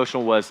daily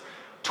devotional was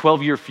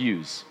 12-year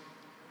fuse.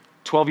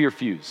 12-year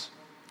fuse.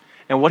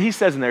 And what he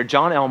says in there,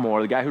 John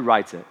Elmore, the guy who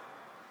writes it,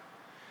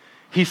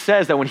 he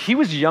says that when he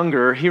was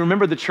younger, he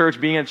remembered the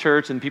church, being at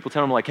church, and people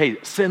telling him like, hey,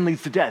 sin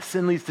leads to death,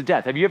 sin leads to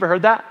death. Have you ever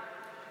heard that?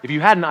 If you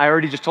hadn't, I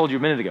already just told you a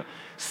minute ago.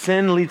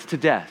 Sin leads to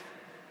death.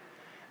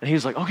 And he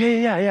was like,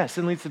 okay, yeah,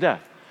 sin leads to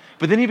death.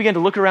 But then he began to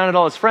look around at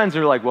all his friends,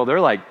 and they're like, well, they're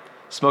like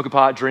smoking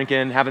pot,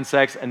 drinking, having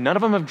sex, and none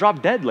of them have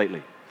dropped dead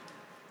lately.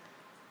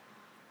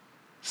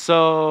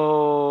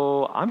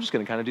 So I'm just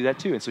going to kind of do that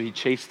too. And so he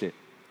chased it.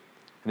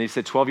 And he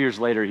said 12 years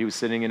later, he was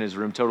sitting in his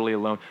room totally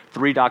alone.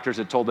 3 doctors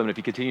had told him if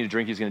he continued to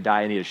drink, he was going to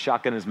die, and he had a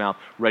shotgun in his mouth,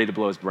 ready to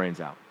blow his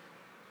brains out.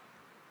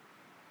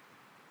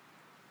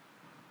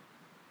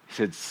 He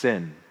said,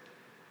 sin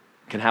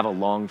can have a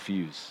long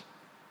fuse.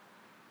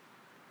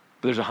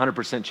 But there's a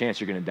 100%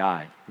 chance you're going to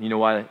die. And you know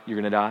why you're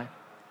going to die?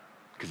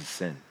 Because of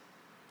sin.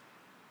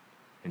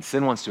 And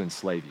sin wants to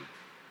enslave you.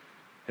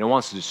 And it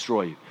wants to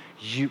destroy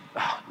you.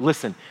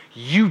 Listen,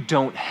 you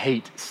don't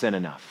hate sin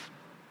enough.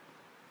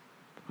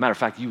 Matter of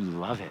fact, you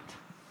love it.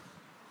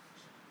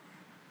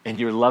 And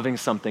you're loving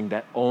something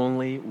that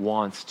only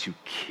wants to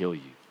kill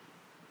you.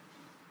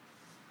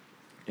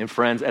 And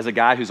friends, as a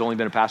guy who's only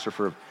been a pastor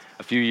for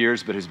a few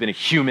years, but who's been a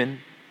human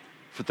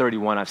for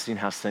 31, I've seen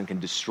how sin can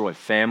destroy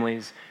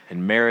families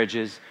and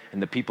marriages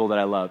and the people that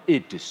I love.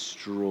 It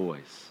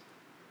destroys.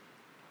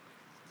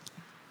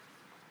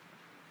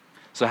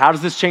 So how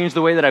does this change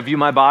the way that I view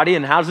my body,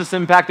 and how does this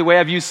impact the way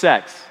I view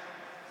sex?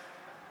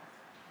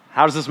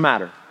 How does this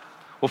matter?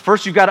 Well,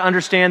 first you've got to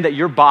understand that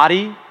your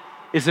body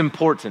is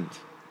important.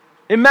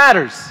 It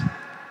matters,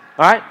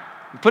 all right?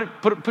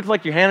 Put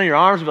like your hand on your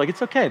arms and be like,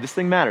 it's okay, this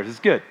thing matters, it's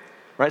good,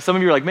 right? Some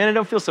of you are like, man, I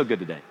don't feel so good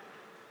today.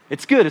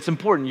 It's good, it's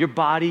important. Your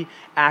body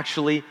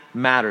actually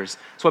matters.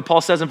 That's what Paul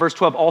says in verse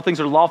 12, all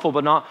things are lawful,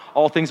 but not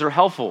all things are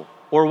helpful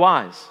or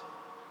wise.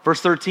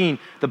 Verse 13,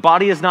 the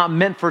body is not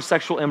meant for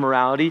sexual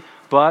immorality,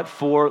 but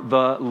for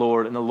the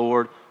Lord, and the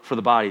Lord for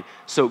the body.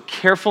 So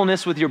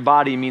carefulness with your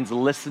body means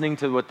listening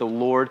to what the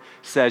Lord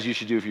says you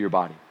should do for your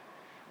body.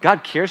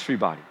 God cares for your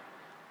body.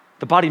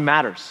 The body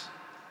matters.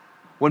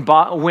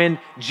 When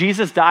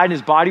Jesus died and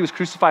his body was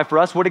crucified for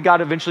us, what did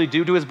God eventually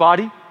do to his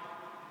body?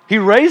 He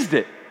raised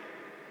it.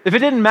 If it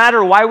didn't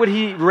matter, why would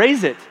he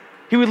raise it?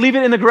 He would leave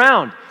it in the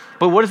ground.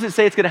 But what does it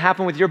say it's going to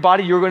happen with your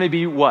body? You're going to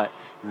be what?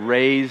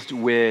 Raised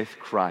with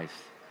Christ.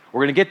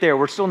 We're going to get there.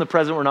 We're still in the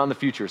present. We're not in the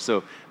future.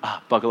 So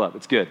buckle up.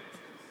 It's good.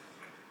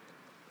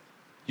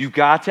 You've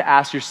got to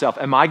ask yourself,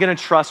 am I going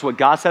to trust what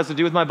God says to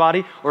do with my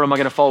body, or am I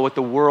going to follow what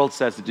the world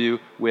says to do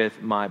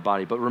with my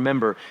body? But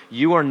remember,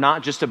 you are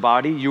not just a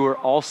body. You are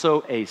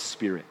also a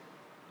spirit.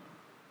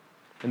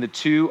 And the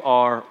two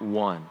are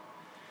one.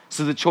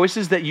 So the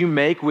choices that you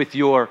make with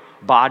your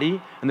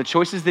body and the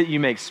choices that you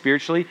make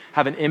spiritually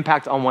have an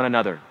impact on one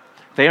another.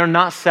 They are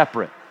not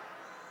separate,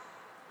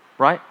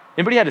 right?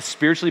 Anybody had a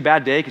spiritually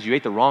bad day because you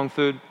ate the wrong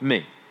food?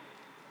 Me,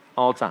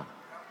 all the time,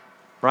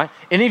 right?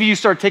 Any of you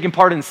start taking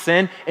part in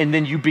sin and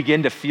then you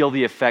begin to feel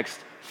the effects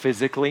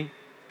physically?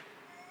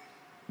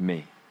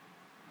 Me.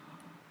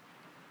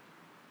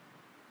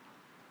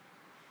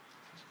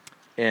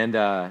 And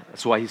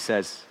that's why he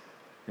says,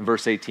 in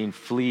verse 18,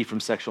 flee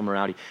from sexual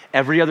immorality.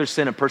 Every other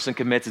sin a person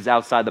commits is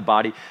outside the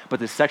body, but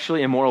the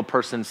sexually immoral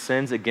person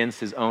sins against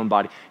his own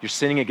body. You're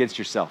sinning against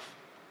yourself.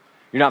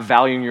 You're not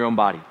valuing your own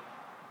body.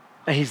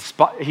 And he's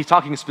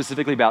talking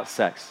specifically about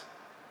sex.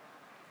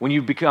 When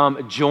you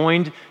become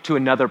joined to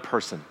another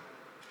person,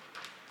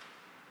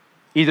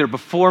 either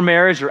before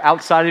marriage or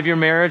outside of your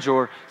marriage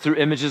or through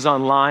images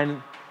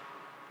online,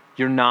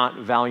 you're not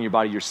valuing your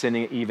body. You're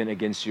sinning even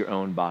against your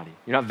own body.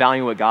 You're not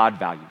valuing what God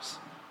values.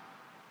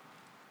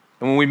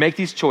 And when we make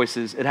these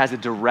choices, it has a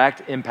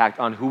direct impact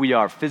on who we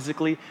are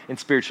physically and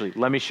spiritually.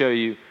 Let me show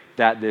you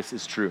that this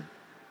is true.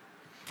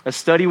 A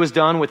study was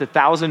done with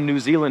 1,000 New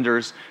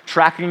Zealanders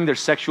tracking their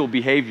sexual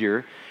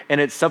behavior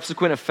and its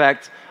subsequent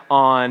effect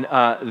on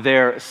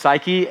their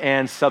psyche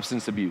and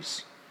substance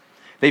abuse.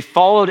 They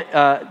followed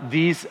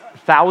these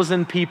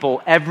 1,000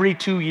 people every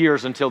 2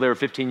 years until they were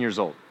 15 years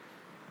old.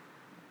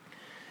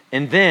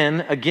 And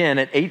then again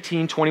at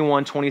 18,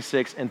 21,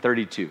 26, and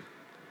 32.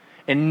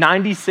 And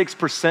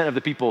 96% of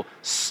the people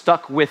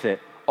stuck with it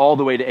all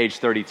the way to age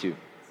 32.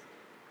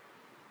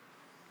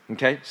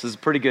 Okay, so this is a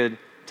pretty good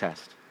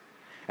test.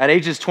 At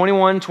ages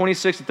 21,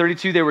 26, and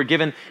 32, they were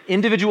given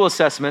individual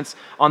assessments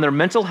on their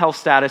mental health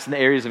status in the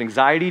areas of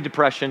anxiety,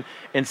 depression,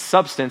 and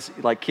substance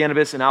like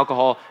cannabis and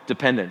alcohol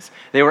dependence.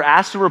 They were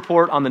asked to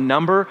report on the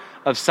number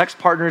of sex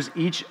partners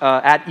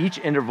at each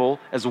interval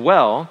as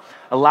well,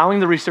 allowing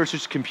the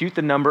researchers to compute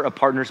the number of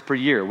partners per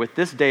year. With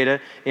this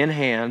data in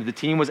hand, the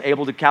team was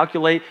able to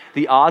calculate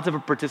the odds of a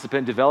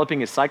participant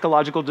developing a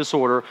psychological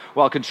disorder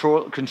while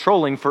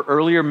controlling for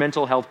earlier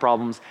mental health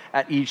problems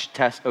at each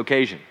test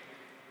occasion.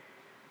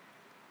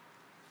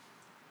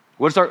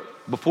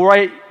 Before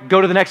I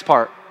go to the next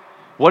part,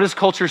 what does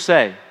culture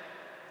say?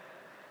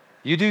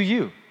 You do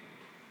you.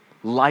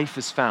 Life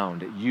is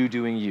found at you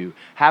doing you.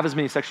 Have as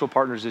many sexual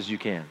partners as you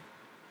can.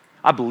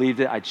 I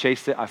believed it, I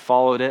chased it, I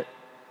followed it.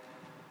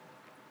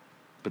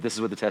 But this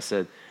is what the test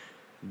said.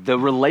 The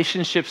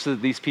relationships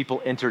that these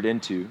people entered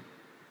into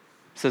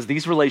says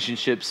these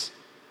relationships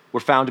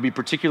were found to be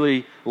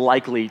particularly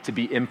likely to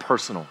be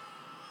impersonal,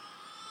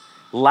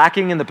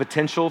 lacking in the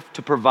potential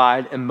to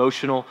provide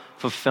emotional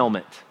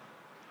fulfillment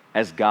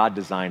as God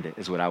designed it,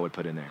 is what I would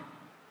put in there.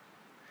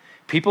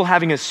 People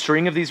having a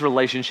string of these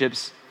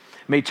relationships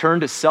may turn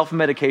to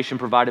self-medication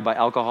provided by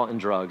alcohol and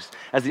drugs.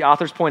 As the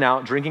authors point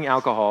out, drinking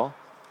alcohol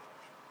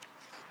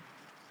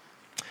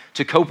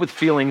to cope with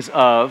feelings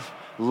of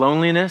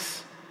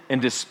loneliness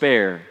and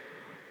despair.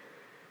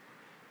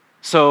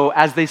 So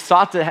as they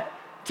sought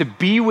to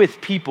be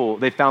with people,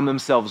 they found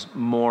themselves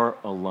more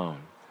alone.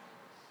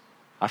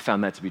 I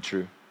found that to be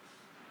true.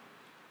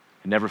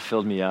 It never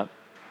filled me up.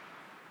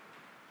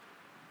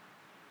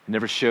 It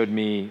never showed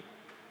me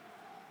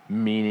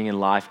meaning in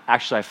life.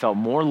 Actually, I felt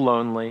more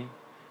lonely,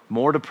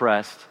 more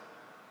depressed,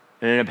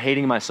 and ended up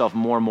hating myself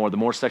more and more the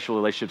more sexual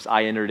relationships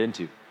I entered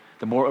into,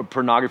 the more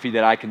pornography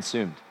that I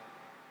consumed.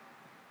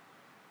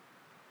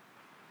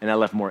 And I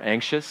left more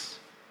anxious,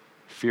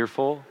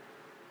 fearful.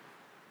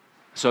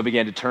 So I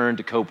began to turn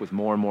to cope with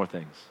more and more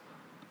things.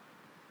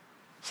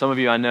 Some of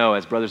you I know,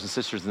 as brothers and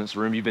sisters in this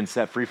room, you've been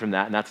set free from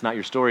that, and that's not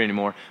your story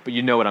anymore, but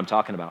you know what I'm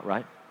talking about,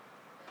 right?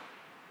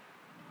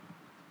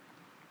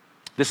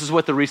 This is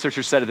what the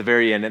researchers said at the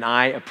very end, and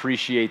I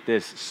appreciate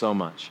this so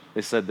much.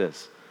 They said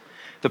this: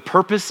 the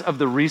purpose of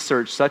the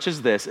research such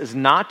as this is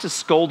not to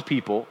scold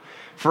people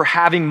for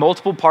having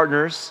multiple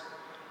partners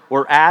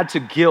or add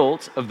to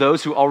guilt of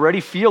those who already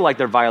feel like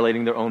they're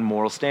violating their own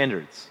moral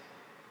standards.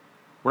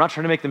 We're not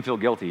trying to make them feel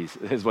guilty,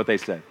 is what they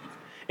said.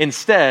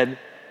 Instead,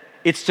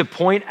 it's to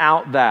point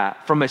out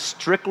that from a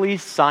strictly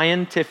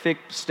scientific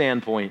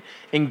standpoint,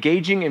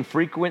 engaging in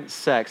frequent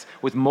sex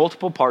with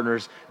multiple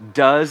partners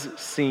does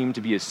seem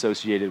to be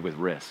associated with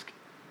risk.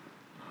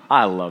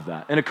 I love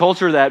that. In a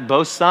culture that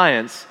boasts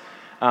science,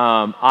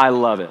 I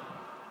love it.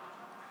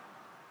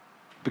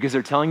 Because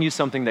they're telling you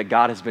something that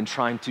God has been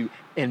trying to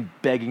and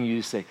begging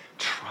you to say,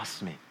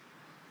 trust me,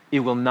 it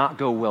will not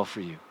go well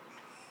for you.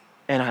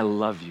 And I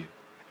love you.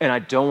 And I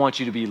don't want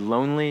you to be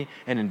lonely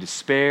and in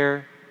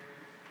despair.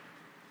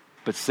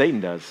 But Satan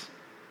does.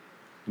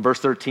 In verse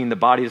 13, the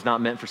body is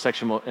not meant for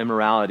sexual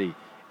immorality,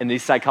 And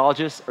these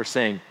psychologists are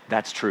saying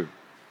that's true.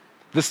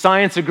 The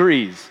science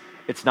agrees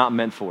it's not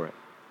meant for it,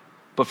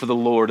 but for the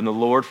Lord, and the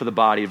Lord for the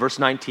body. Verse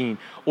 19,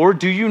 or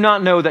do you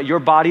not know that your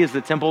body is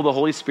the temple of the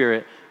Holy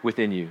Spirit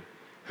within you,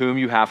 whom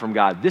you have from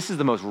God? This is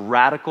the most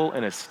radical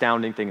and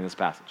astounding thing in this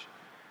passage.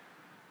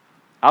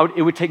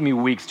 It would take me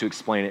weeks to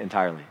explain it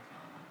entirely.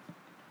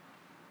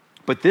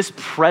 But this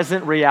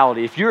present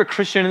reality, if you're a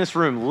Christian in this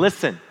room,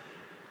 listen,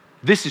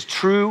 this is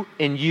true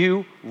in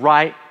you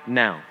right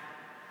now.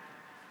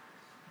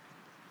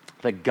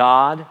 The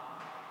God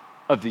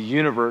of the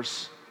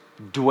universe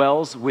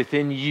dwells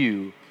within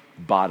you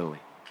bodily.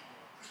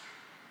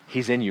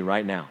 He's in you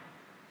right now.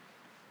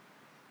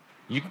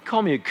 You can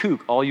call me a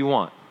kook all you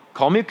want.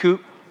 Call me a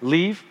kook,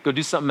 leave, go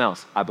do something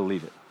else. I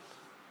believe it.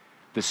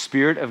 The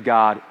Spirit of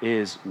God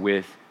is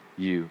with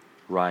you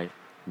right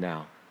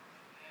now.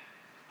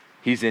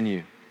 He's in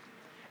you.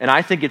 And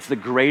I think it's the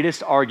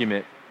greatest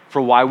argument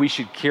for why we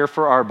should care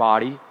for our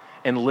body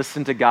and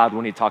listen to God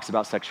when he talks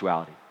about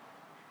sexuality.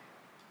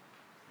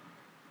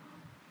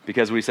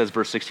 Because what he says,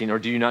 verse 16, or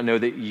do you not know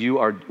that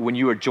when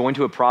you are joined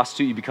to a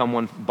prostitute, you become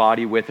one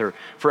body with her?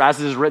 For as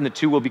it is written, the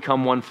two will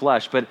become one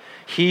flesh. But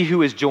he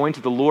who is joined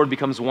to the Lord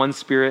becomes one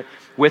spirit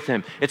with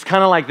him. It's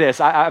kind of like this.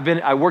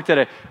 I worked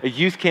at a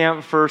youth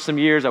camp for some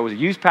years. I was a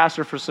youth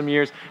pastor for some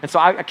years. And so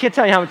I can't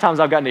tell you how many times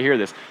I've gotten to hear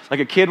this. Like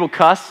a kid will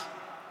cuss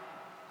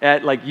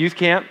at like youth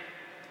camp.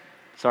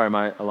 Sorry,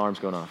 my alarm's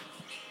going off.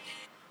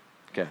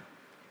 Okay,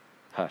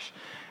 hush.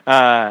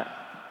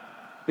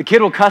 The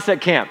kid will cuss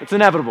at camp. It's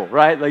inevitable,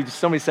 right? Like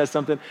somebody says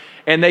something,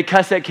 and they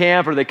cuss at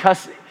camp, or they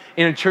cuss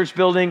in a church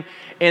building,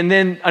 and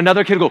then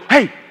another kid will go,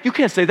 hey, you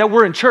can't say that,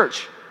 we're in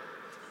church.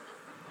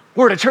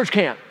 We're at a church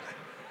camp.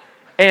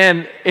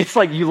 And it's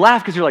like, you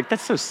laugh because you're like,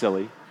 that's so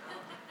silly,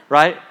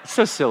 right? It's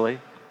so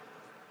silly.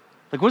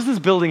 Like, what does this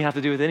building have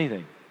to do with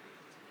anything?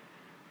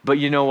 But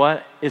you know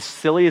what? As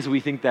silly as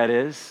we think that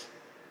is,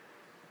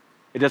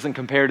 it doesn't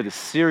compare to the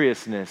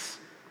seriousness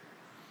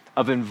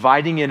of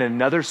inviting in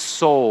another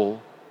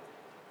soul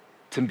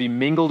to be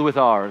mingled with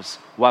ours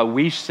while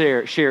we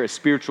share a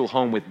spiritual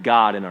home with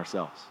God in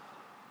ourselves.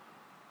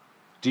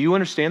 Do you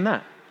understand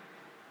that?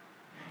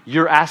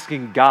 You're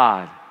asking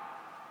God,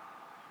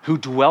 who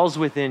dwells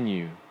within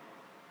you,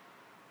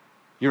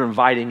 you're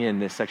inviting in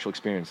this sexual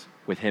experience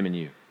with him and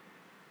you.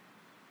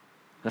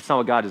 That's not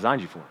what God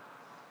designed you for.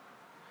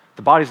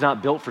 The body's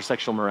not built for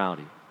sexual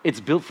morality.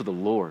 It's built for the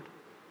Lord.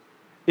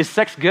 Is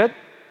sex good?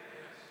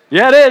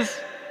 Yeah, it is.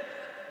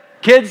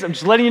 Kids, I'm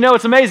just letting you know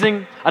it's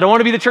amazing. I don't want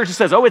to be the church that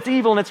says, oh, it's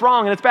evil and it's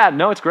wrong and it's bad.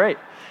 No, it's great.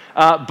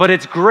 But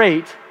it's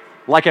great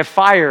like a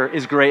fire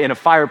is great in a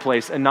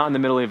fireplace and not in the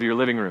middle of your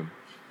living room.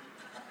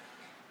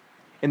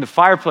 In the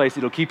fireplace,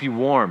 it'll keep you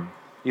warm.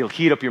 It'll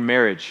heat up your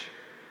marriage.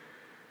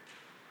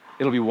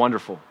 It'll be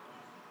wonderful.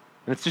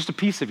 And it's just a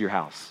piece of your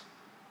house.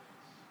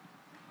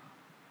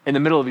 In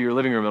the middle of your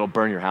living room, it'll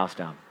burn your house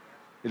down.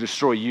 It'll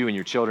destroy you and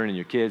your children and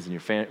your kids and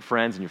your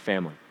friends and your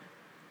family.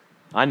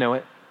 I know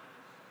it.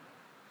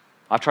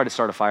 I've tried to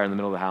start a fire in the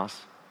middle of the house,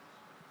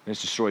 and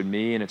it's destroyed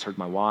me, and it's hurt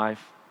my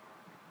wife.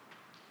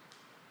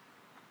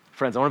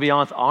 Friends, I want to be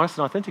honest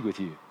and authentic with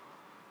you.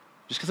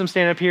 Just because I'm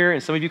standing up here,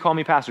 and some of you call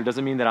me pastor,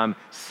 doesn't mean that I'm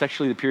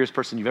sexually the purest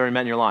person you've ever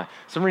met in your life.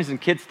 For some reason,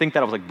 kids think that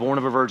I was like born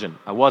of a virgin.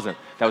 I wasn't.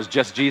 That was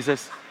just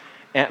Jesus.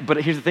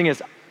 But here's the thing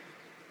is,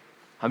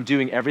 I'm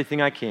doing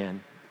everything I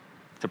can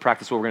to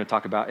practice what we're going to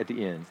talk about at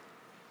the end.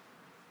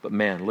 But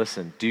man,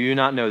 listen, do you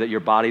not know that your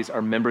bodies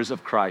are members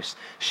of Christ?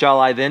 Shall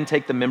I then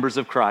take the members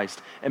of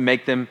Christ and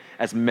make them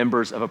as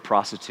members of a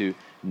prostitute?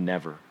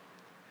 Never.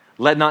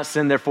 Let not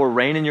sin therefore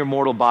reign in your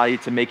mortal body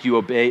to make you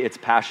obey its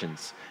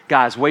passions.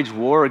 Guys, wage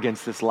war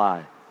against this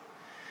lie.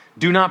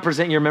 Do not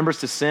present your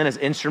members to sin as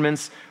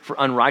instruments for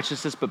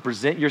unrighteousness, but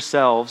present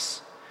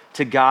yourselves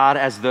to God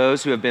as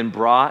those who have been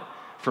brought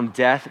from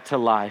death to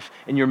life,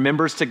 and your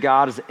members to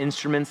God as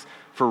instruments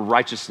for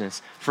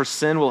righteousness. For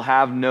sin will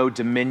have no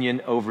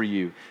dominion over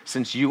you,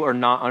 since you are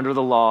not under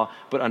the law,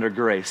 but under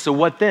grace. So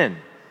what then?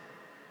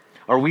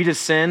 Are we to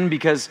sin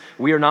because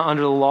we are not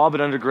under the law, but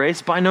under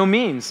grace? By no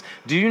means.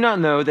 Do you not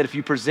know that if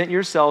you present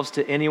yourselves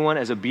to anyone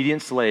as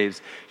obedient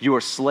slaves, you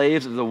are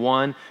slaves of the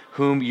one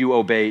whom you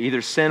obey,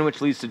 either sin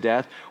which leads to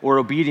death, or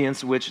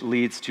obedience which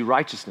leads to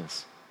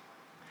righteousness?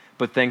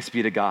 But thanks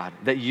be to God,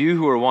 that you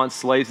who were once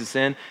slaves to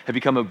sin have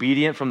become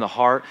obedient from the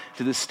heart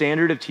to the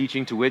standard of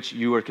teaching to which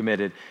you are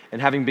committed, and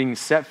having been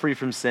set free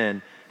from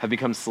sin, have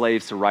become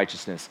slaves to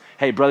righteousness.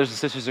 Hey, brothers and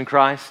sisters in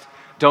Christ,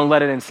 don't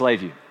let it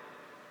enslave you.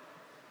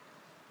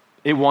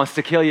 It wants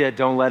to kill you.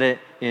 Don't let it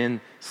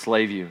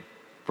enslave you.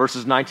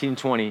 Verses 19 and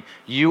 20,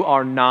 you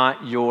are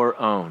not your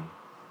own,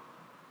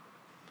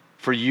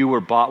 for you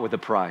were bought with a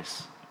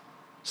price.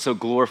 So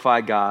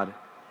glorify God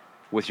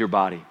with your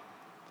body.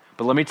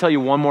 But let me tell you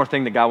one more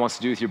thing that God wants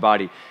to do with your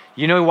body.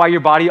 You know why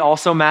your body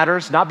also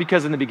matters? Not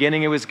because in the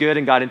beginning it was good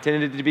and God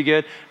intended it to be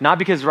good. Not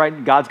because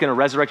God's going to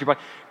resurrect your body.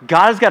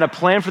 God has got a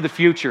plan for the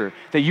future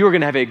that you are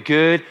going to have a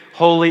good,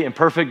 holy, and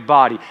perfect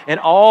body. And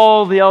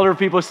all the elder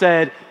people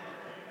said,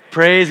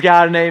 praise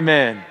God and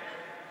amen.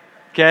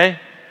 Okay?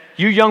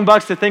 You young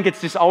bucks to think it's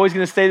just always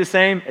going to stay the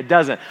same, it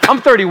doesn't.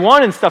 I'm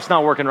 31 and stuff's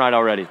not working right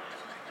already.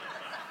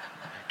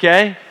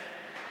 Okay?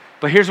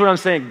 But here's what I'm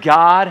saying.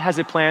 God has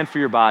a plan for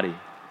your body.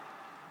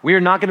 We are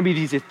not going to be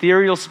these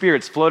ethereal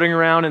spirits floating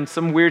around in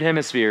some weird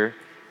hemisphere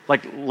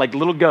like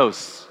little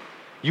ghosts.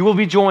 You will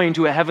be joined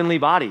to a heavenly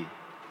body.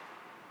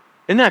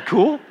 Isn't that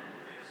cool?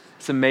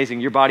 It's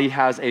amazing. Your body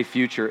has a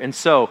future. And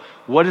so,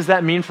 what does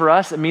that mean for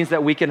us? It means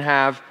that we can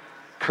have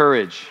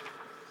courage.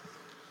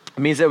 It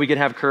means that we can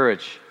have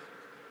courage.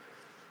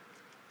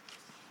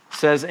 It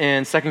says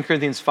in 2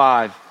 Corinthians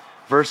 5,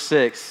 verse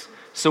 6,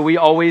 so we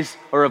always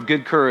are of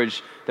good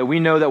courage, that we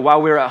know that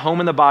while we are at home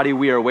in the body,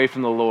 we are away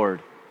from the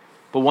Lord.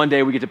 But one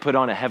day we get to put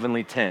on a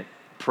heavenly tent.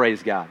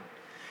 Praise God.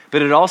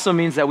 But it also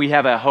means that we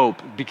have a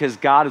hope because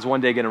God is one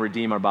day going to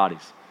redeem our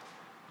bodies.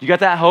 You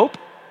got that hope?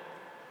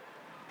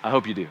 I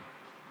hope you do.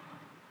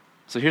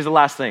 So here's the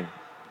last thing.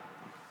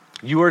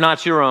 You are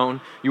not your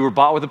own. You were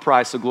bought with a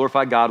price, so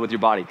glorify God with your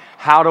body.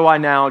 How do I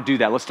now do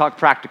that? Let's talk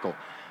practical.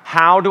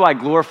 How do I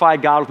glorify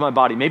God with my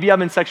body? Maybe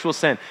I'm in sexual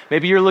sin.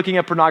 Maybe you're looking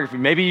at pornography.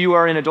 Maybe you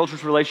are in an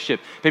adulterous relationship.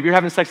 Maybe you're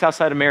having sex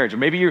outside of marriage. Or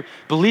maybe you're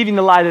believing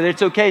the lie that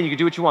it's okay and you can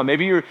do what you want.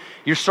 Maybe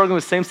you're struggling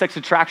with same-sex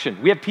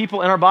attraction. We have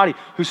people in our body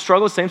who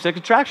struggle with same-sex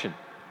attraction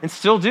and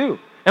still do.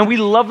 And we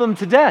love them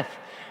to death.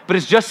 But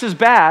it's just as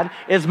bad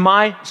as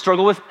my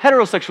struggle with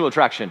heterosexual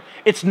attraction.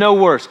 It's no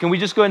worse. Can we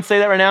just go ahead and say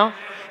that right now?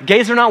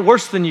 Gays are not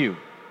worse than you.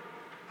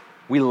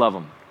 We love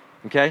them,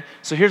 okay?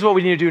 So here's what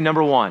we need to do.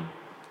 Number one,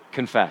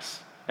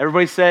 confess.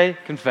 Everybody say,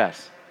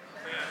 confess.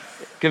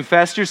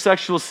 Confess your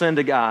sexual sin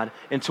to God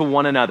and to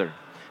one another.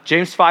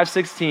 James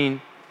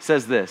 5:16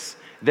 says this,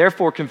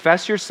 therefore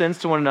confess your sins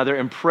to one another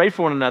and pray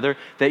for one another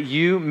that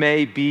you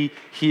may be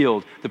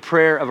healed. The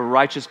prayer of a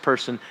righteous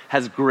person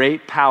has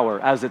great power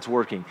as it's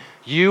working.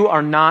 You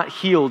are not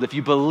healed if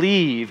you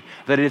believe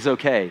that it is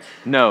okay.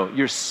 No,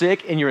 you're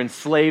sick and you're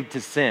enslaved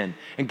to sin.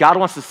 And God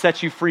wants to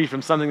set you free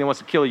from something that wants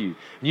to kill you.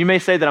 You may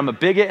say that I'm a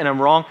bigot and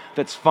I'm wrong.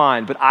 That's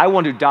fine. But I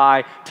want to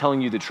die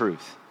telling you the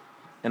truth.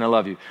 And I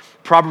love you.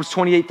 Proverbs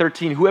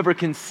 28:13, whoever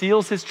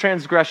conceals his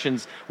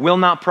transgressions will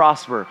not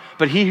prosper.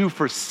 But he who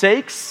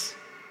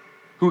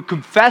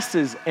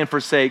confesses and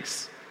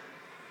forsakes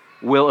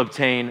will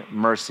obtain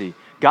mercy.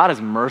 God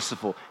is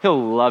merciful.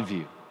 He'll love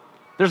you.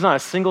 There's not a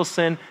single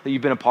sin that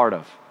you've been a part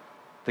of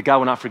that God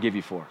will not forgive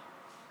you for.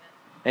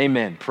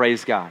 Amen.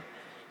 Praise God.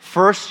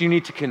 First, you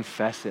need to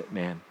confess it,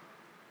 man.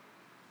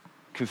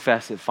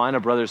 Confess it. Find a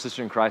brother or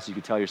sister in Christ you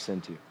can tell your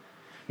sin to.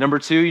 Number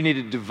two, you need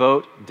to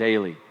devote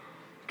daily,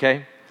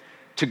 okay?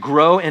 To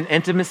grow in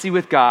intimacy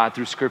with God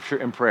through scripture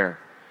and prayer.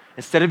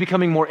 Instead of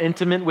becoming more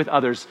intimate with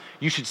others,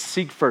 you should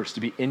seek first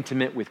to be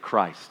intimate with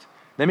Christ.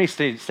 That may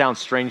sound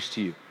strange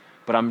to you,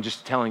 but I'm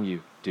just telling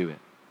you, do it.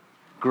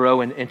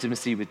 Grow in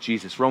intimacy with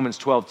Jesus. Romans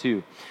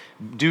 12:2.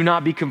 Do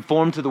not be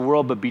conformed to the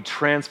world, but be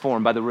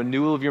transformed by the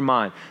renewal of your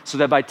mind, so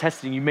that by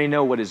testing you may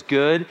know what is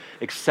good,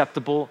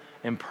 acceptable,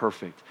 and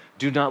perfect.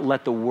 Do not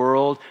let the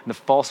world and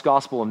the false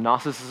gospel of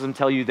Gnosticism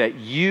tell you that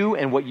you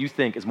and what you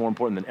think is more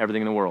important than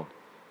everything in the world.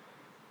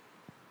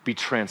 Be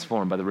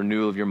transformed by the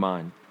renewal of your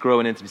mind.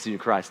 Grow in intimacy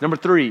with Christ. Number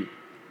three,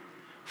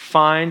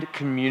 find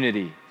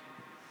community.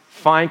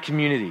 Find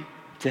community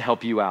to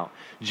help you out.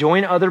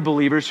 Join other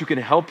believers who can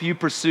help you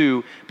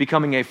pursue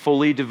becoming a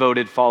fully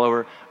devoted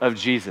follower of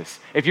Jesus.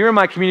 If you're in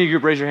my community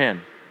group, raise your hand.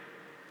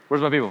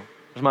 Where's my people?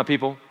 Where's my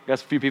people?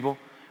 Got a few people?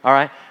 All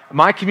right.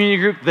 My community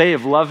group, they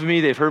have loved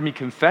me. They've heard me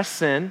confess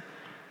sin.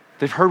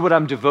 They've heard what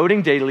I'm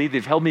devoting daily.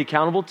 They've held me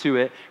accountable to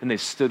it, and they've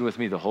stood with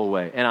me the whole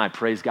way. And I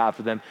praise God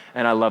for them,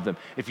 and I love them.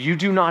 If you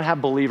do not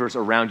have believers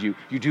around you,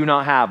 you do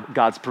not have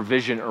God's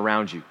provision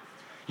around you.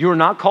 You are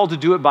not called to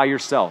do it by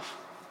yourself.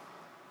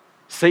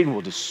 Satan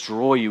will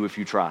destroy you if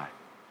you try.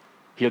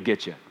 He'll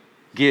get you.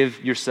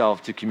 Give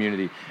yourself to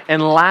community.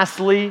 And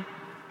lastly,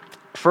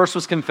 first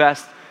was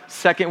confess.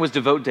 Second was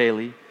devote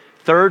daily.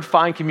 Third,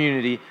 find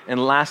community.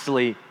 And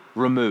lastly,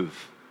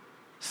 remove.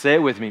 Say it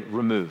with me,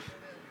 remove.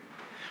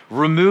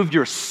 Remove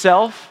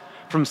yourself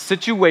from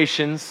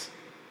situations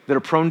that are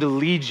prone to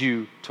lead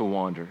you to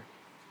wander.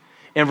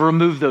 And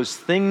remove those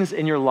things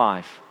in your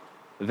life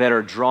that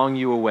are drawing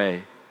you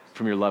away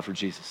from your love for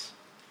Jesus.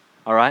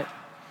 All right?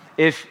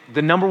 If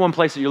the number one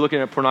place that you're looking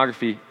at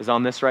pornography is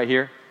on this right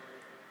here,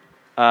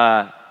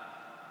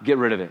 get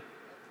rid of it.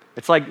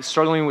 It's like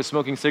struggling with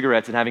smoking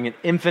cigarettes and having an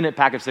infinite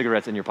pack of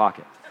cigarettes in your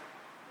pocket.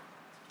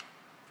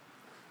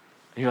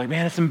 And you're like,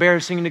 man, it's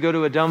embarrassing to go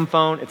to a dumb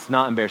phone. It's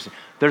not embarrassing.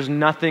 There's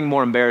nothing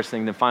more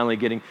embarrassing than finally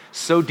getting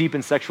so deep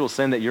in sexual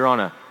sin that you're on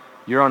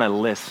a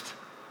list.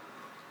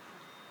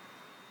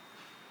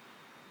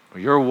 Or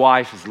your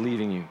wife is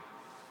leaving you.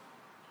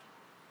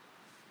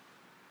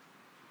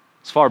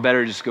 It's far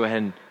better to just go ahead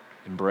and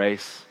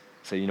embrace,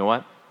 say, you know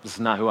what? This is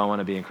not who I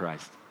want to be in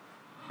Christ.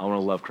 I want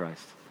to love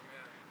Christ.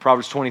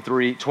 Proverbs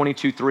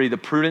 22:3, the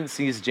prudent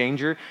sees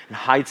danger and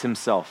hides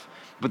himself,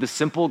 but the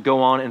simple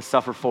go on and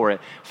suffer for it.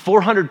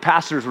 400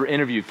 pastors were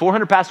interviewed,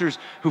 400 pastors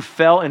who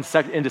fell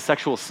into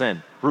sexual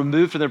sin,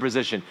 removed from their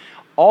position.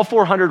 All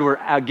 400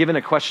 were given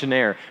a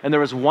questionnaire, and there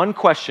was one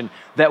question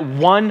that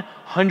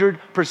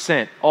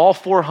 100%, all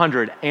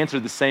 400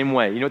 answered the same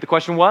way. You know what the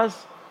question was?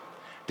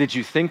 Did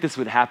you think this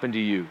would happen to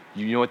you?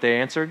 You know what they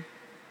answered?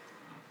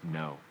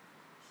 No.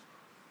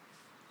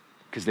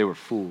 Because they were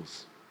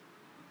fools.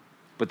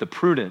 But the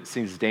prudent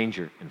sees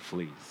danger and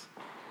flees.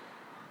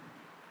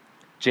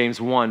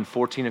 James 1,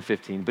 14 and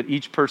 15. But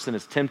each person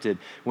is tempted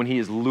when he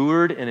is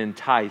lured and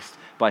enticed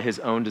by his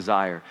own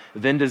desire.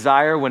 Then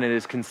desire, when it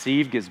is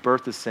conceived, gives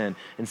birth to sin.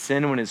 And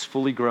sin, when it is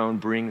fully grown,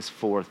 brings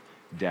forth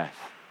death.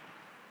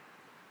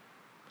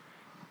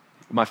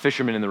 My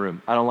fisherman in the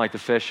room. I don't like to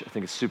fish. I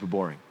think it's super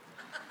boring.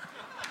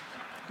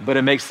 But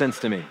it makes sense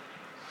to me.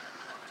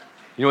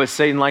 You know what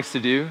Satan likes to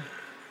do?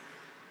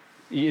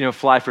 You know,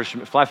 fly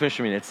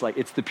fishermen,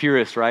 it's the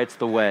purest, right? It's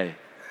the way.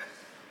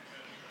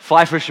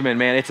 Fly fishermen,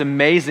 man, it's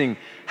amazing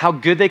how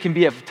good they can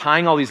be at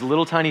tying all these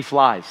little tiny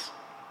flies,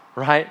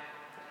 right?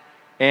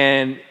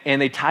 And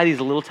they tie these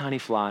little tiny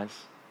flies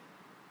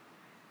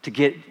to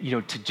get,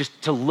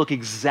 to look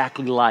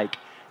exactly like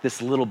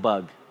this little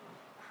bug,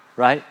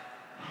 right?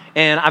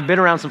 And I've been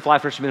around some fly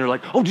fishermen, they're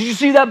like, oh, did you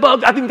see that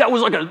bug? I think that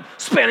was like a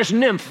Spanish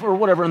nymph or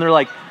whatever. And they're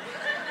like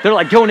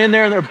going in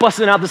there and they're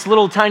busting out this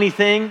little tiny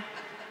thing,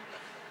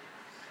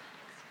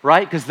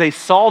 right? Because they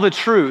saw the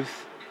truth.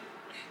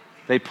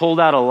 They pulled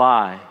out a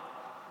lie,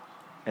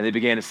 and they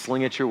began to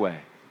sling it your way.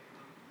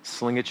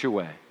 Sling it your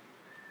way.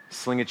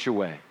 Sling it your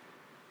way.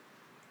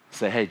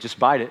 Say, hey, just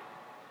bite it.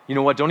 You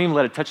know what? Don't even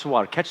let it touch the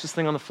water. Catch this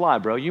thing on the fly,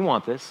 bro. You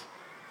want this.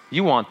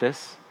 You want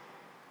this.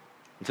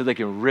 Until they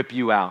can rip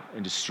you out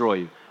and destroy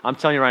you. I'm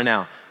telling you right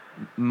now,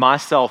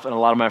 myself and a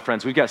lot of my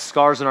friends, we've got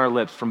scars on our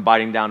lips from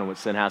biting down on what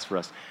sin has for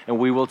us. And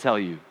we will tell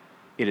you,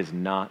 it is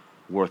not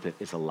worth it.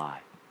 It's a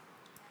lie.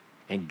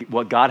 And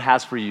what God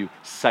has for you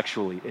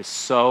sexually is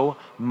so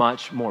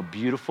much more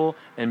beautiful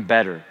and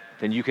better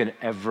than you can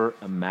ever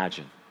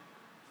imagine.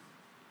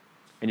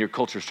 And your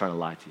culture is trying to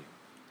lie to you.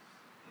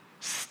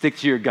 Stick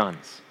to your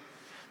guns.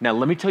 Now,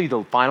 let me tell you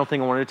the final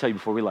thing I wanted to tell you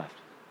before we left.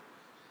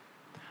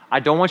 I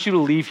don't want you to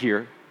leave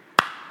here,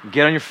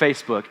 get on your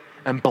Facebook,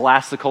 and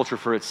blast the culture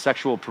for its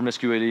sexual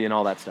promiscuity and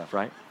all that stuff,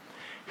 right?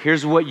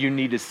 Here's what you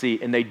need to see.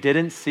 And they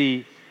didn't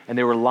see, and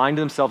they were lying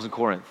to themselves in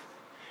Corinth.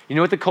 You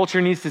know what the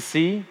culture needs to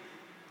see?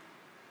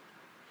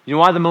 You know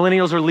why the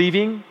millennials are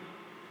leaving?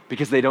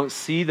 Because they don't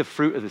see the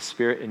fruit of the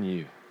Spirit in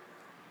you.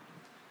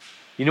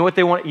 You know what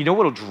they want? You know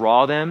what will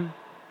draw them?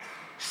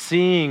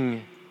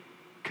 Seeing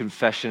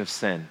confession of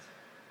sin,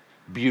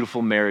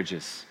 beautiful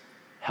marriages,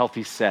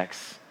 healthy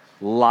sex,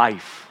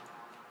 life.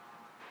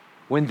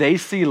 When they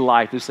see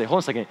life, they say, hold on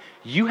a second,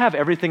 you have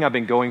everything I've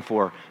been going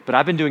for, but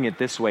I've been doing it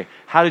this way.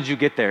 How did you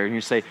get there? And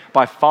you say,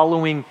 by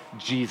following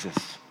Jesus.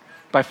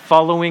 By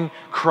following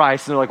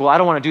Christ. And they're like, well, I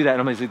don't want to do that. And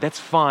I'm going to say, that's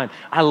fine.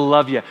 I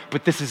love you,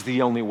 but this is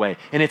the only way.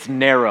 And it's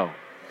narrow.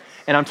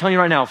 And I'm telling you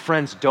right now,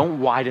 friends, don't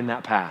widen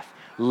that path.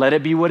 Let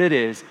it be what it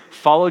is.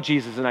 Follow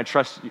Jesus, and I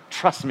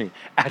trust me,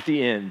 at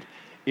the end,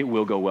 it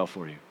will go well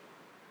for you.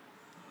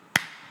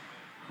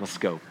 Let's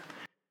go.